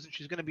to lose and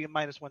she's going to be a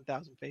minus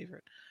 1,000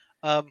 favorite.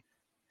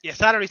 Yeah,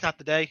 Saturday's not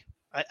the day.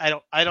 I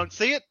don't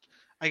see it.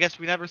 I guess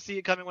we never see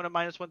it coming when a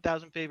minus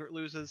 1,000 favorite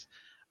loses.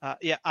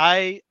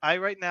 I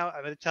right now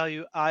I'm going to tell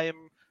you I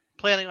am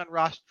planning on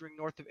rostering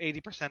north of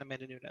 80%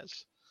 Amanda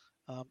Nunes,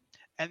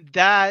 and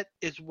that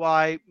is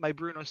why my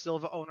Bruno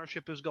Silva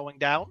ownership is going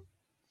down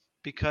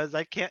because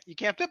you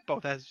can't flip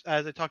both as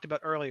I talked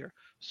about earlier.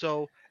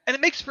 So and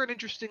it makes for an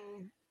interesting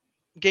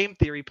game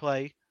theory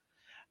play.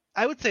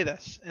 I would say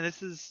this, and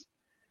this is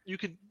you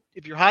could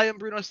if you're high on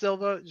Bruno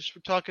Silva, just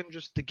we're talking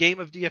just the game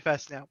of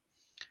DFS now.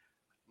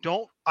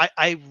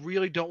 I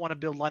really don't want to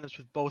build lineups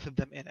with both of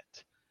them in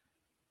it.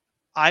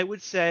 I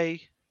would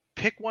say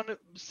pick one,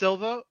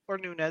 Silva or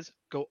Nunes,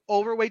 go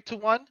overweight to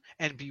one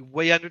and be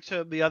way under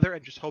to the other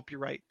and just hope you're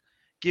right.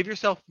 Give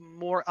yourself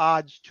more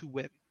odds to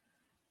win.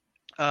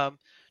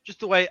 Just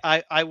the way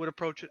I would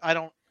approach it.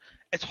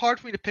 It's hard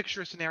for me to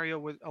picture a scenario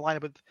with a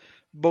lineup with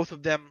both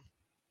of them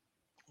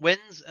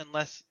wins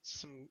unless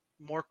some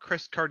more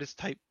Chris Curtis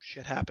type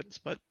shit happens,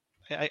 but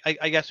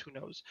I guess who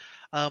knows.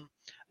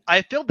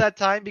 I filled that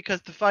time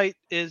because the fight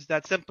is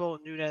that simple.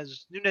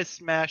 Nunes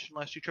smash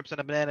unless she trips on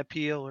a banana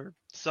peel or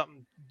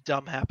something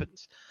dumb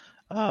happens.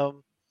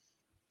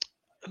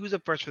 Who's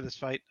up first for this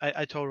fight?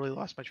 I totally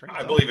lost my train of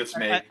thought. I believe it's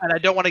me. And I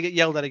don't want to get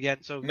yelled at again.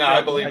 So no,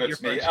 I believe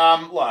it's me.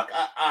 Look,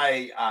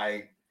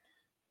 I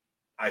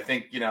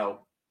think,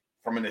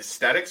 from an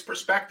aesthetics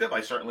perspective,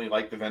 I certainly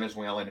like the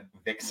Venezuelan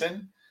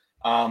Vixen.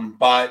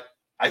 But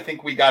I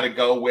think we got to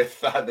go with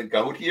the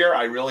GOAT here.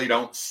 I really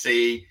don't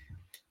see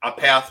a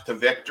path to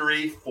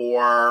victory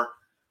for,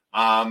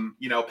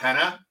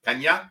 Pena.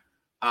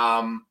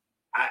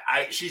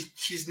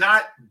 She's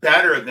not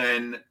better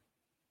than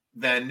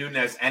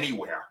Nunes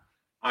anywhere.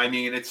 I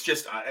mean, it's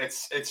just,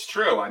 it's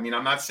true. I mean,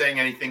 I'm not saying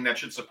anything that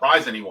should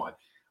surprise anyone.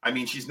 I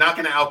mean, she's not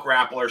going to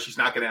out-grapple her. She's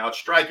not going to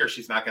out-strike her.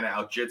 She's not going to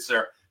out-jitsu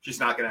her. She's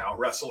not going to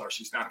out-wrestle her.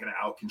 She's not going to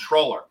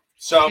out-control her.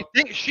 So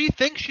she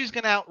thinks she's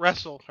going to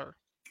out-wrestle her.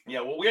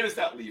 Yeah, well, where does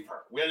that leave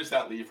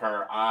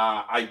her?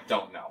 I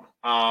don't know.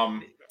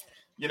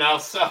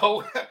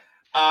 So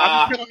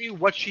I'm telling you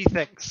what she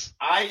thinks.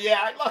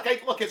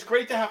 Look, it's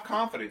great to have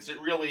confidence.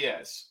 It really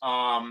is.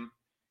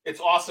 It's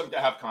awesome to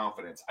have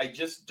confidence. I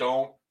just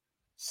don't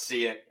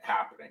see it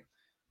happening.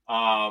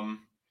 I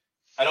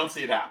don't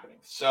see it happening.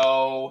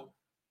 So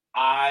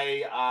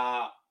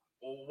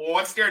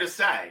what's there to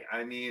say?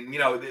 I mean,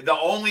 the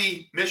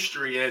only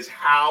mystery is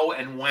how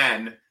and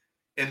when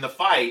in the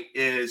fight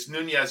is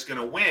Nunes going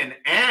to win,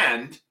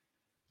 and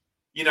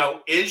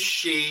is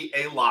she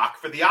a lock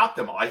for the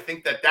optimal? I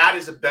think that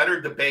is a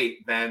better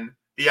debate than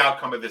the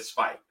outcome of this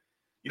fight.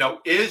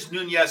 Is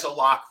Nunes a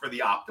lock for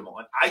the optimal?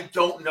 And I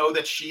don't know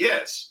that she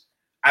is.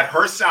 At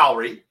her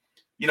salary,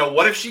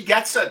 what if she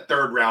gets a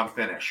third round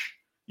finish?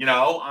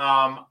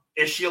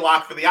 Is she a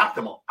lock for the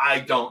optimal?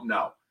 I don't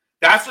know.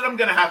 That's what I'm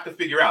going to have to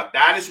figure out.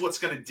 That is what's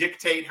going to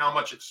dictate how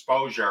much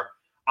exposure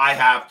I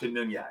have to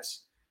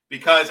Nunes.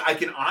 Because I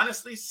can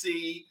honestly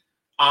see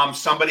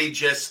somebody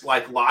just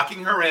like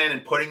locking her in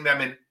and putting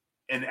them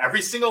in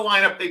every single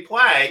lineup they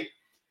play.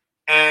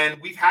 And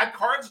we've had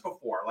cards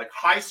before, like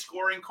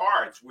high-scoring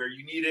cards where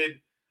you needed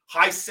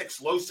high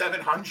 6, low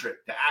 700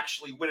 to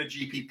actually win a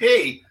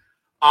GPP.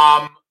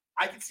 I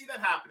can see that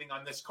happening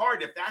on this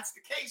card. If that's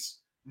the case,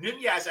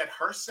 Nunes at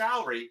her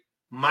salary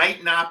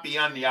might not be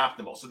on the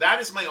optimal. So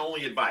that is my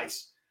only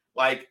advice.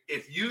 Like,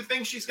 if you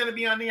think she's going to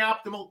be on the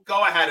optimal,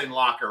 go ahead and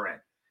lock her in.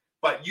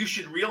 But you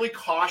should really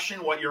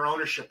caution what your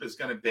ownership is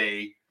going to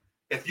be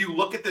if you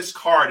look at this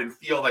card and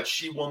feel that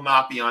she will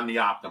not be on the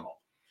optimal.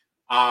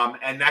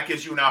 And that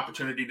gives you an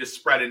opportunity to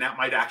spread, and that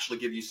might actually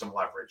give you some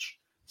leverage.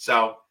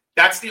 So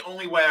that's the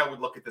only way I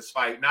would look at this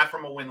fight, not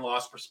from a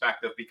win-loss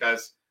perspective,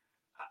 because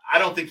I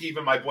don't think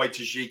even my boy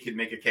Tajik can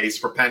make a case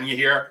for Pena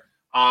here.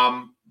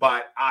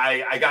 But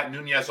I got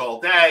Nunes all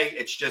day.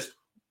 It's just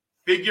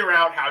figure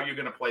out how you're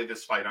going to play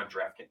this fight on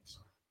DraftKings.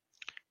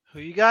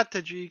 Who you got,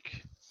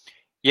 Tajik?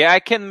 Yeah,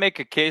 I can make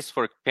a case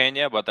for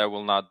Pena, but I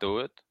will not do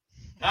it.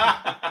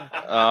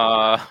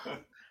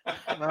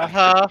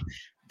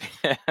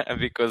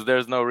 Because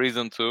there's no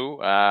reason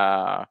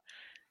to.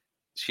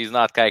 She's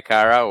not Kai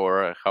Kara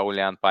or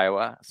Raulian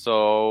Paiva.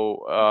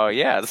 So,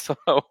 So,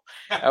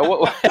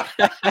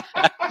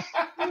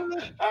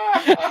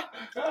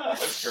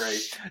 that's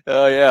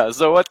great.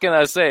 So what can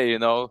I say?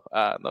 No,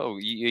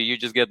 you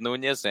just get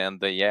Nunes,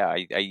 and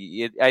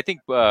I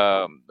think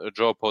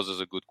Joe poses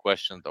a good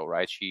question, though,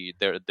 right?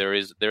 There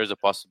is a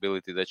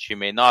possibility that she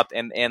may not,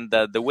 and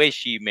the way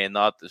she may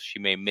not, she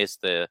may miss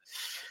the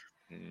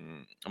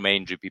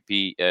main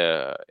GPP,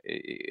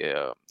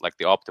 like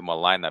the optimal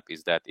lineup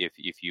is that if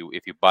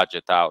you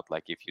budget out,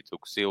 like if you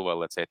took Silva,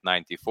 let's say at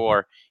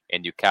 94,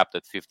 and you capped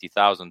at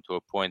 50,000 to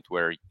a point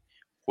where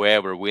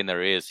whoever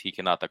winner is, he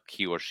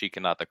or she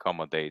cannot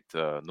accommodate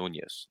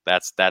Nunes.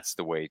 That's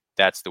the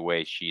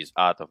way she's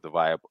out of the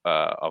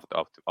of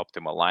the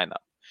optimal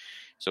lineup.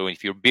 So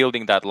if you're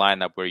building that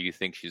lineup where you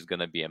think she's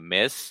gonna be a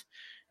miss,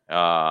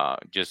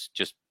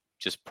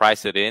 just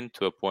price it in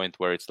to a point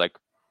where it's like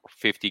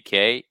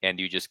 50K and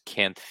you just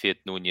can't fit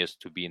Nunes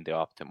to be in the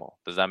optimal.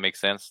 Does that make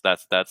sense?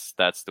 That's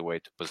the way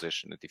to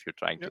position it if you're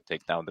trying to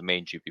take down the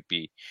main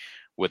GPP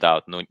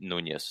without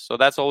Nunes. So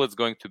that's all it's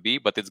going to be,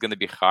 but it's going to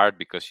be hard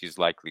because she's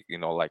likely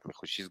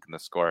she's going to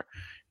score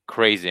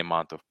crazy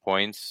amount of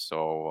points.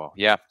 So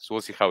so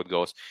we'll see how it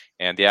goes.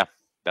 And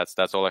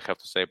that's all I have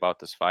to say about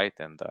this fight.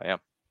 And All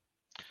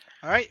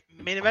right,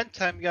 main event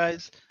time,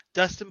 guys.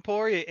 Dustin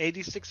Poirier,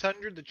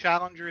 8,600. The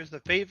challenger is the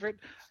favorite.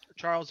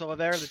 Charles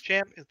Oliveira, the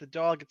champ, is the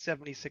dog at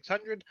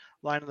 7,600.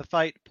 Line of the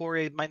fight,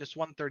 Poirier minus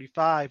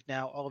 135.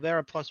 Now,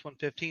 Oliveira plus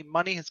 115.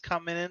 Money has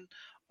come in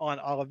on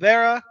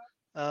Oliveira.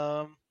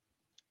 I'm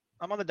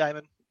on the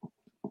diamond.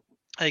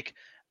 Like,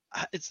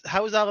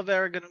 how is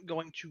Oliveira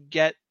going to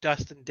get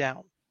Dustin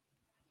down?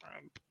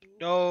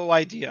 No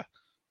idea.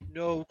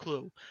 No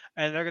clue.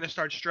 And they're going to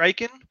start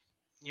striking.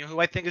 You know who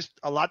I think is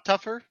a lot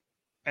tougher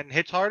and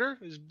hits harder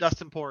is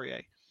Dustin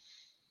Poirier.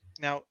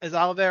 Now, is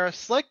Oliveira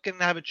slick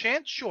and have a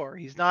chance? Sure.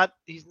 He's not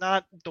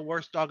the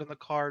worst dog on the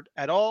card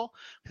at all.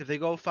 If they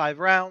go 5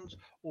 rounds,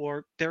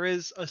 or there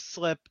is a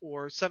slip,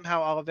 or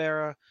somehow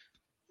Oliveira,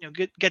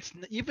 gets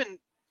even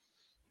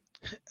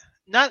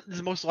not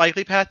the most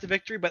likely path to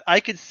victory, but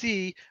I could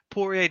see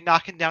Poirier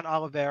knocking down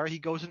Oliveira. He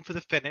goes in for the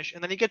finish,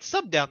 and then he gets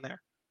subbed down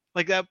there.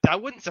 Like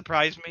that wouldn't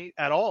surprise me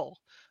at all.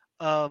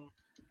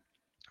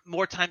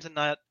 More times than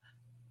not,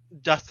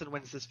 Dustin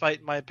wins this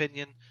fight, in my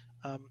opinion.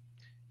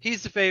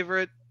 He's the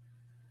favorite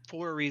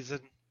for a reason.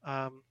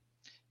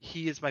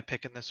 He is my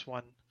pick in this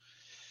one.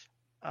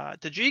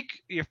 Tajik,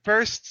 your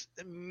first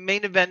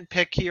main event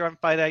pick here on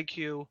Fight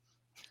IQ.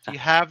 You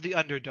have the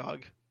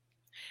underdog.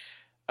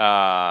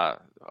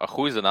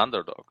 Who is an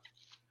underdog?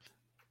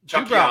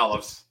 Chucky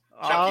Olives.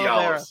 Chucky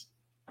Olives.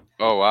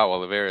 Oh wow,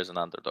 Oliveira is an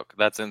underdog.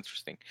 That's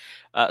interesting.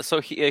 So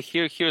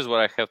here's what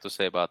I have to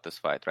say about this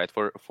fight. Right,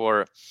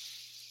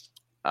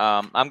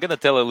 I'm gonna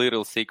tell a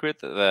little secret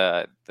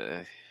that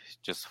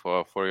just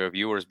for your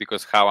viewers,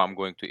 because how I'm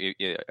going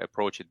to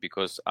approach it,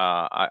 because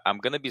I'm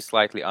gonna be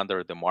slightly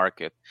under the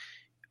market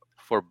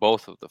for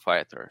both of the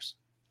fighters,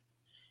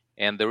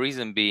 and the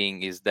reason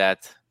being is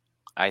that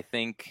I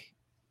think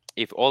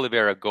if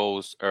Oliveira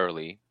goes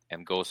early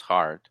and goes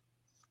hard,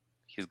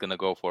 he's gonna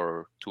go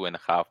for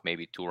 2.5,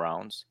 maybe 2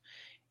 rounds,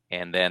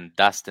 and then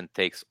Dustin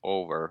takes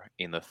over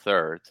in the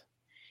third.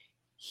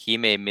 He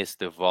may miss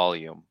the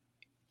volume,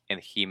 and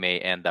he may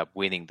end up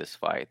winning this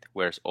fight,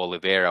 whereas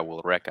Oliveira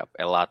will rack up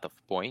a lot of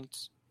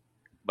points,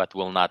 but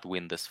will not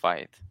win this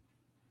fight.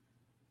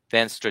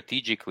 Then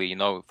strategically,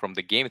 from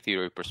the game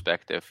theory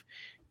perspective,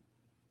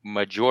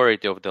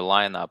 majority of the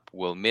lineup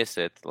will miss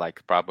it,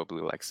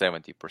 probably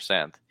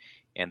 70%.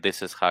 And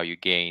this is how you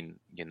gain,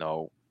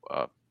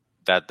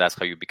 that's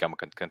how you become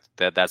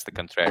that's the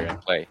contrarian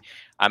play.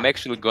 I'm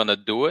actually going to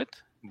do it,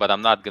 but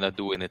I'm not going to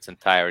do it in its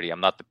entirety. I'm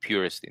not the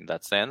purist in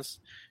that sense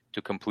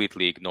to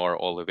completely ignore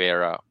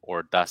Oliveira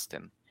or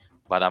Dustin,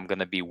 but I'm going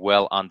to be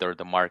well under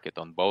the market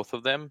on both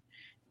of them,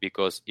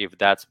 because if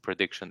that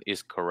prediction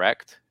is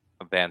correct,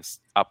 then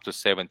up to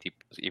 70,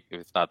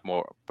 if not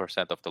more, %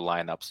 of the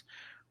lineups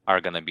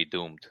are going to be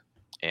doomed.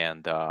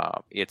 And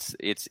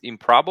it's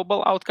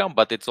improbable outcome,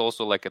 but it's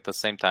also at the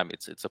same time,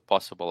 it's a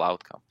possible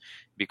outcome,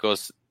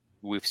 because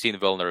we've seen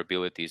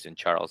vulnerabilities in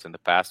Charles in the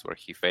past where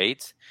he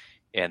fades,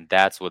 and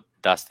that's what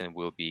Dustin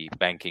will be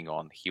banking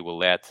on. He will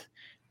let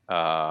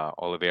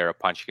Oliveira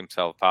punch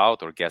himself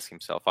out or guess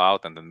himself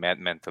out and then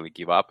mentally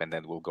give up, and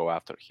then we'll go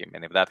after him.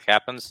 And if that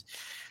happens,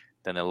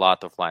 then a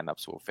lot of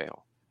lineups will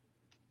fail.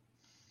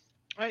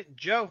 All right,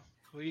 Joe,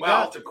 who you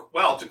got? To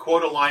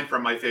quote a line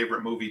from my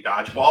favorite movie,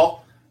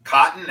 Dodgeball,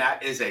 Cotton,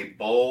 that is a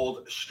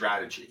bold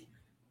strategy.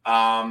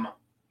 I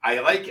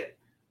like it.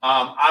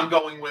 I'm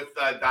going with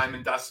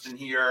Diamond Dustin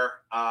here.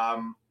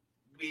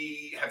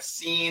 We have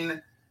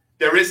seen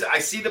I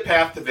see the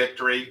path to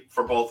victory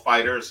for both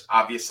fighters,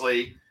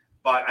 obviously,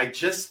 but I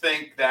just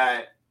think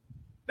that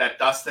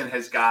Dustin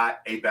has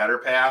got a better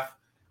path.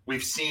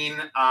 We've seen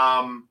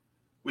Oliveira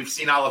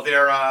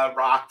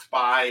rocked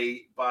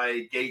by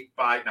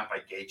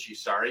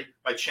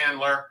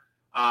Chandler.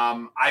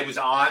 I was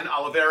on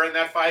Oliveira in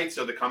that fight,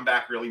 so the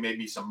comeback really made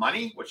me some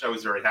money, which I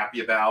was very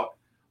happy about.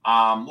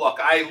 Look,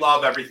 I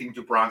love everything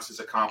DuBronx has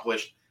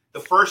accomplished.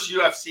 The first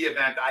UFC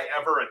event I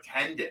ever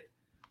attended,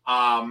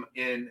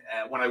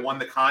 when I won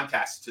the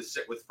contest to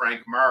sit with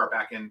Frank Mir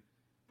back in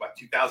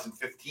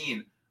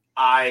 2015,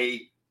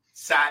 I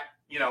sat.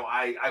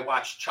 I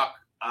watched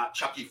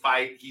Chucky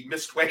fight. He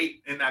missed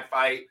weight in that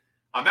fight.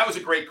 That was a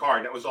great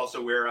card. That was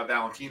also where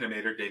Valentina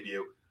made her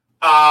debut.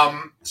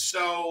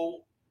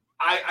 So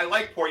I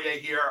like Poirier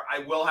here. I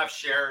will have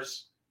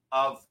shares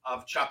of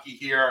Chucky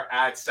here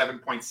at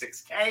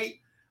 7.6K.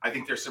 I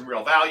think there's some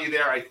real value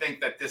there. I think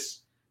that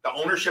the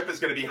ownership is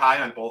going to be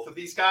high on both of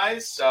these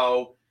guys.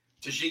 So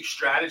Tajik's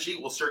strategy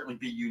will certainly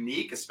be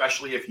unique,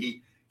 especially if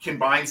he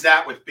combines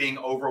that with being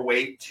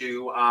overweight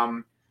to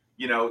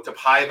to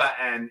Paiva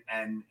and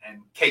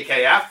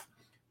KKF.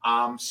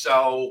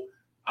 So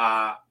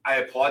I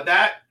applaud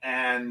that,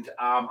 and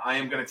I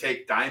am going to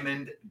take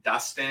Diamond,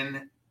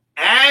 Dustin,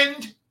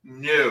 and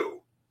New.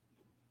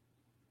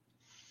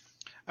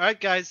 All right,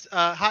 guys.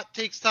 Hot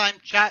takes time.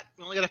 Chat.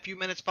 We only got a few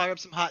minutes. Fire up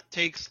some hot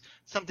takes.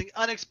 Something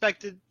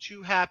unexpected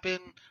to happen,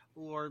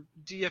 or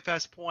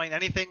DFS point,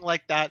 anything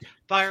like that.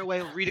 Fire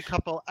away. We'll read a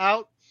couple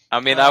out. I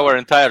mean, our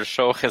entire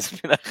show has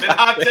been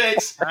hot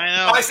takes. I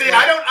know. I see.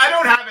 I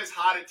don't have as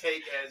hot a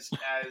take as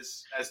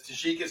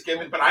Tajik has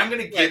given, but I'm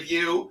going to give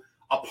you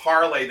a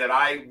parlay that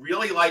I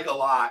really like a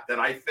lot, that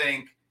I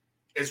think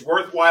is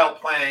worthwhile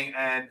playing,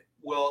 and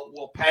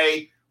will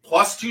pay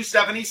plus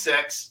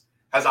 276.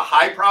 Has a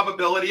high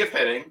probability of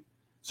hitting.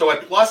 So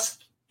at plus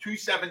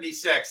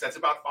 276, that's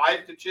about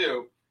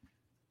 5-2.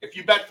 If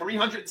you bet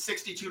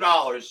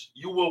 $362,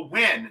 you will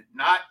win,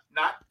 not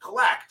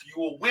collect.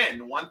 You will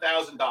win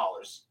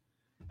 $1,000.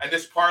 And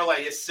this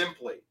parlay is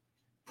simply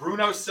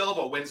Bruno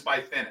Silva wins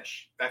by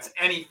finish. That's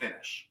any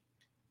finish.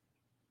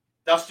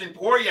 Dustin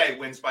Poirier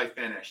wins by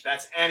finish.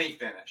 That's any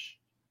finish.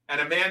 And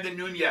Amanda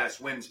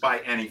Nunes wins by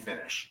any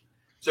finish.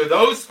 So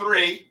those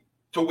three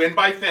to win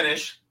by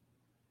finish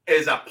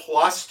is a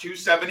plus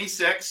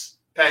 276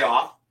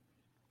 payoff.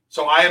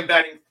 So I am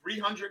betting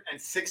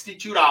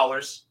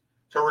 $362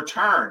 to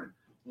return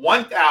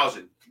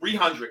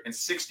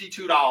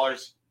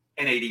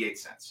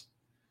 $1,362.88.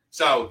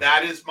 So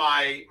that is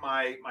my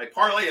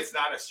parlay. It's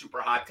not a super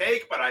hot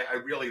take, but I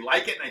really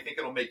like it, and I think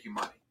it'll make you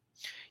money.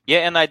 Yeah,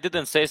 and I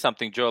didn't say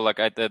something, Joe. Like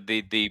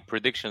the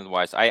prediction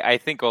wise, I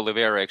think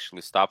Oliveira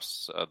actually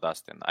stops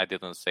Dustin. I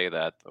didn't say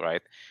that,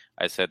 right?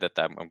 I said that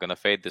I'm gonna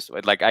fade this.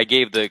 Like I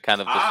gave the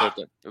kind of the sort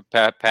of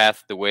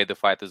path, the way the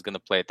fight is gonna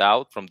play it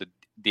out from the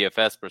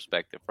DFS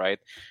perspective, right?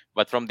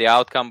 But from the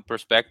outcome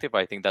perspective,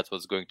 I think that's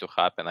what's going to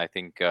happen. I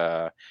think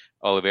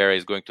Oliveira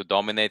is going to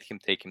dominate him,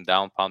 take him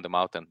down, pound him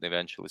out, and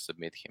eventually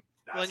submit him.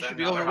 Well, you should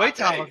be overweight,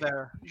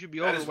 Oliveira. You should be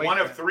overweight. That is one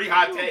of 3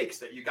 hot takes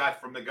that you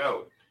got from the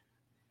GOAT.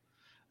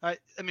 I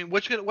mean,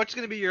 what's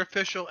gonna be your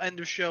official end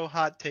of show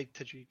hot take,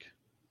 Tajik?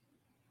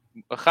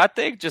 A hot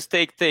take, just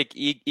take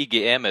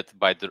Iggy Emmett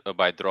by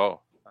draw,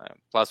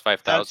 plus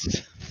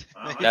 5,000.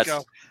 That's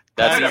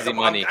easy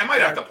money. I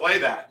might have to play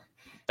that.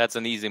 That's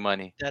an easy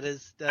money. That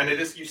is. And it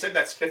is. You said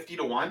that's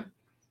 50-1.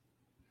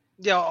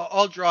 Yeah,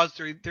 all draws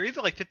they're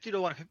either like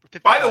 50-1.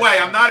 55. By the way,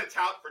 I'm not a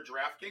tout for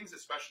DraftKings,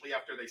 especially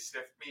after they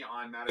stiffed me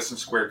on Madison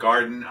Square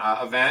Garden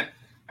event,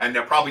 and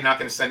they're probably not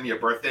going to send me a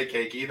birthday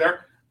cake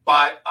either.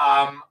 But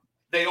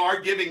they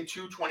are giving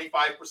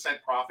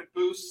 25% profit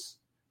boosts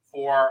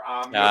for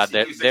UFC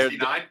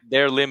 269.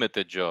 They're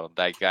limited, Joe.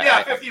 Like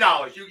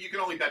 $50. You can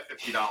only bet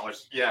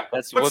 $50. Yeah,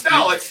 but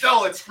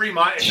still, it's free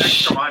money. It's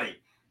extra money.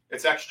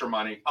 It's extra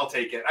money. I'll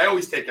take it. I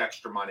always take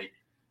extra money.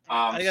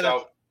 Like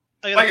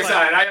I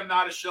said, I am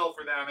not a shill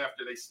for them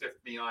after they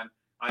stiffed me on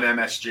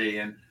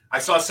MSG. And I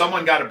saw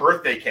someone got a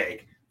birthday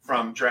cake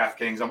from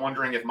DraftKings. I'm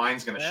wondering if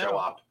mine's going to show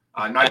up.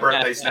 My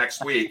birthday's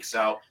next week,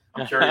 so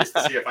I'm curious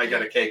to see if I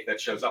get a cake that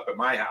shows up at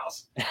my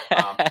house.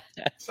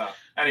 So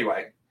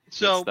anyway,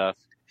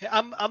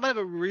 I'm gonna have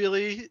a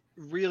really,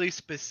 really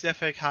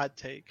specific hot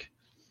take.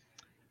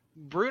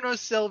 Bruno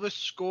Silva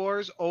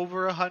scores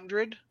over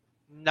 100,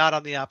 not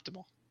on the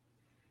optimal.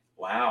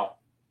 Wow.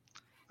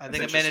 I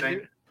think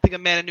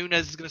Amanda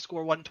Nunes is going to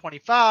score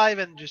 125,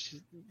 and just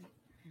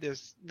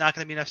there's not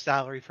going to be enough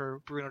salary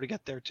for Bruno to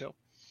get there too.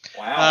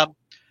 Wow.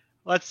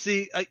 Let's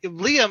see.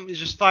 Liam is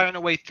just firing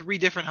away 3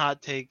 different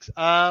hot takes.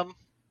 I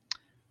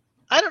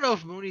don't know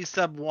if Mooney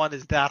sub 1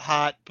 is that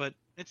hot, but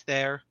it's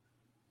there.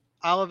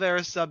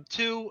 Oliveira sub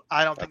 2.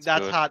 I don't think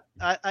that's hot.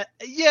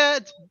 Yeah,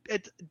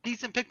 it's a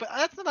decent pick, but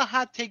that's not a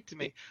hot take to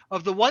me.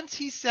 Of the ones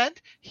he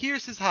sent,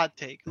 here's his hot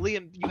take.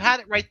 Liam, you had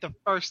it right the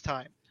first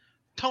time.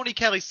 Tony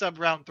Kelly sub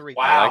round 3.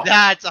 Wow.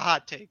 That's a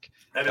hot take.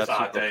 That's a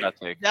hot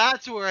take.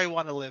 That's where I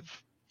want to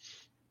live.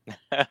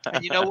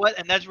 And you know what?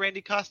 And that's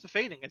Randy Costa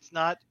fading. It's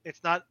not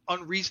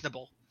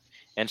unreasonable.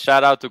 And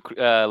shout out to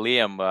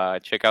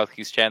Liam. Check out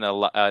his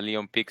channel,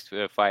 Liam Picks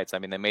Fights. I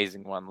mean,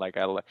 amazing one. Like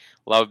I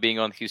love being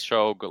on his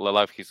show.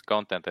 Love his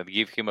content, and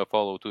give him a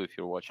follow too if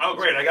you're watching. Oh,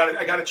 great! I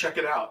got to check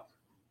it out.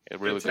 It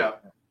really good.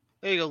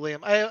 There you go,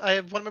 Liam. I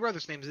have one of my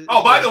brother's names.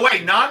 Oh, by the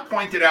way, Nan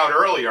pointed out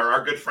earlier,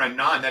 our good friend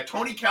Nan, that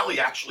Tony Kelly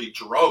actually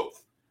drove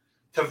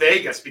to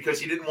Vegas because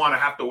he didn't want to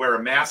have to wear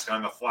a mask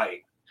on the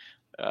flight.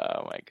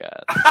 Oh my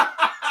God!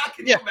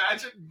 Can you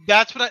imagine?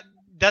 That's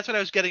what I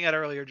was getting at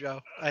earlier,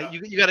 Joe.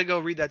 You got to go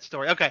read that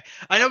story. Okay,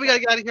 I know we got to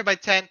get out of here by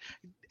 10.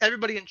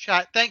 Everybody in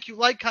chat, thank you.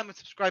 Like, comment,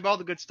 subscribe, all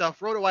the good stuff.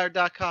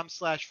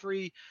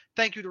 RotoWire.com/free.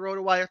 Thank you to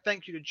RotoWire.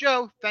 Thank you to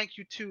Joe. Thank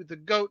you to the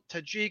GOAT,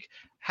 Tajik.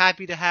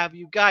 Happy to have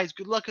you guys.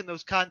 Good luck in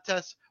those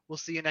contests. We'll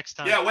see you next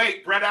time. Yeah,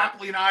 wait. Brett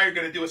Appley and I are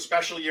going to do a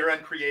special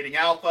year-end Creating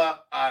Alpha.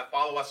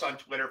 Follow us on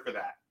Twitter for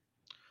that.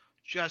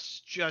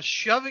 Just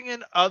shoving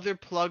in other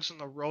plugs on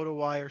the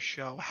RotoWire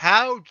show.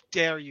 How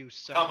dare you,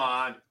 sir? Come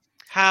on.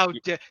 How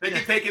dare they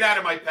can take it out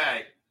of my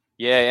pay.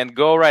 Yeah, and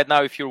go right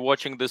now if you're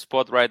watching this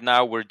spot right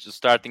now. We're just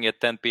starting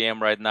at 10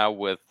 p.m. right now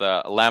with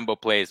Lambo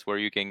Place, where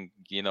you can,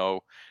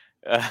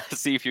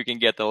 see if you can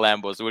get the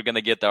Lambos. We're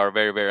gonna get our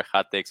very, very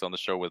hot takes on the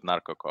show with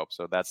Narco Cop.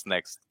 So that's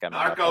next coming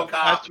up. Narco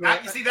Cop.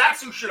 Right. You see,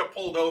 that's who should have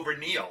pulled over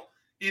Neil.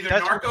 Either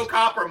That's Narco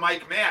Cop or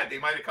Mike Mad. They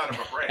might have cut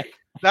him a break.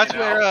 That's you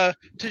know? where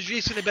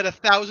Tajik's gonna bet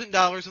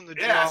 $1,000 on the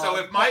draw. Yeah, so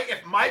if Mad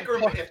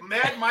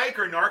Mike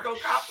or Narco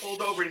Cop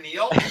pulled over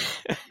Neil,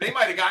 he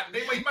might have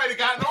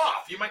gotten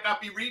off. You might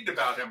not be reading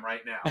about him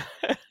right now.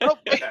 Oh,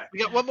 wait, Okay. we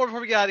got one more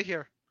before we get out of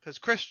here because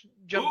Chris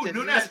jumped Ooh, in.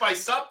 Nunes by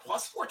sub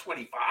plus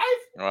 425.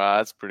 Well,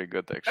 that's pretty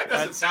good That actually.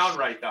 doesn't sound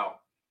right though.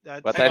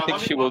 But Hang I on, think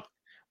let me she look. will.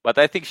 But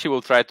I think she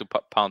will try to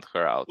pound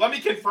her out. Let me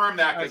confirm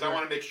that because I Okay.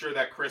 want to make sure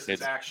that Chris is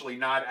It's- actually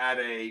not at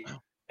a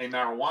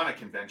marijuana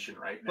convention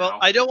right now. Well,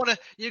 I don't want to.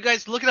 You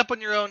guys look it up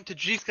on your own.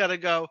 Tajik's got to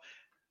go.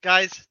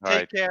 Guys, All take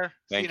right. care.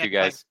 See Thank you, next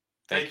time.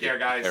 guys. Take care,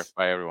 guys.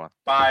 Bye, everyone.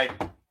 Bye.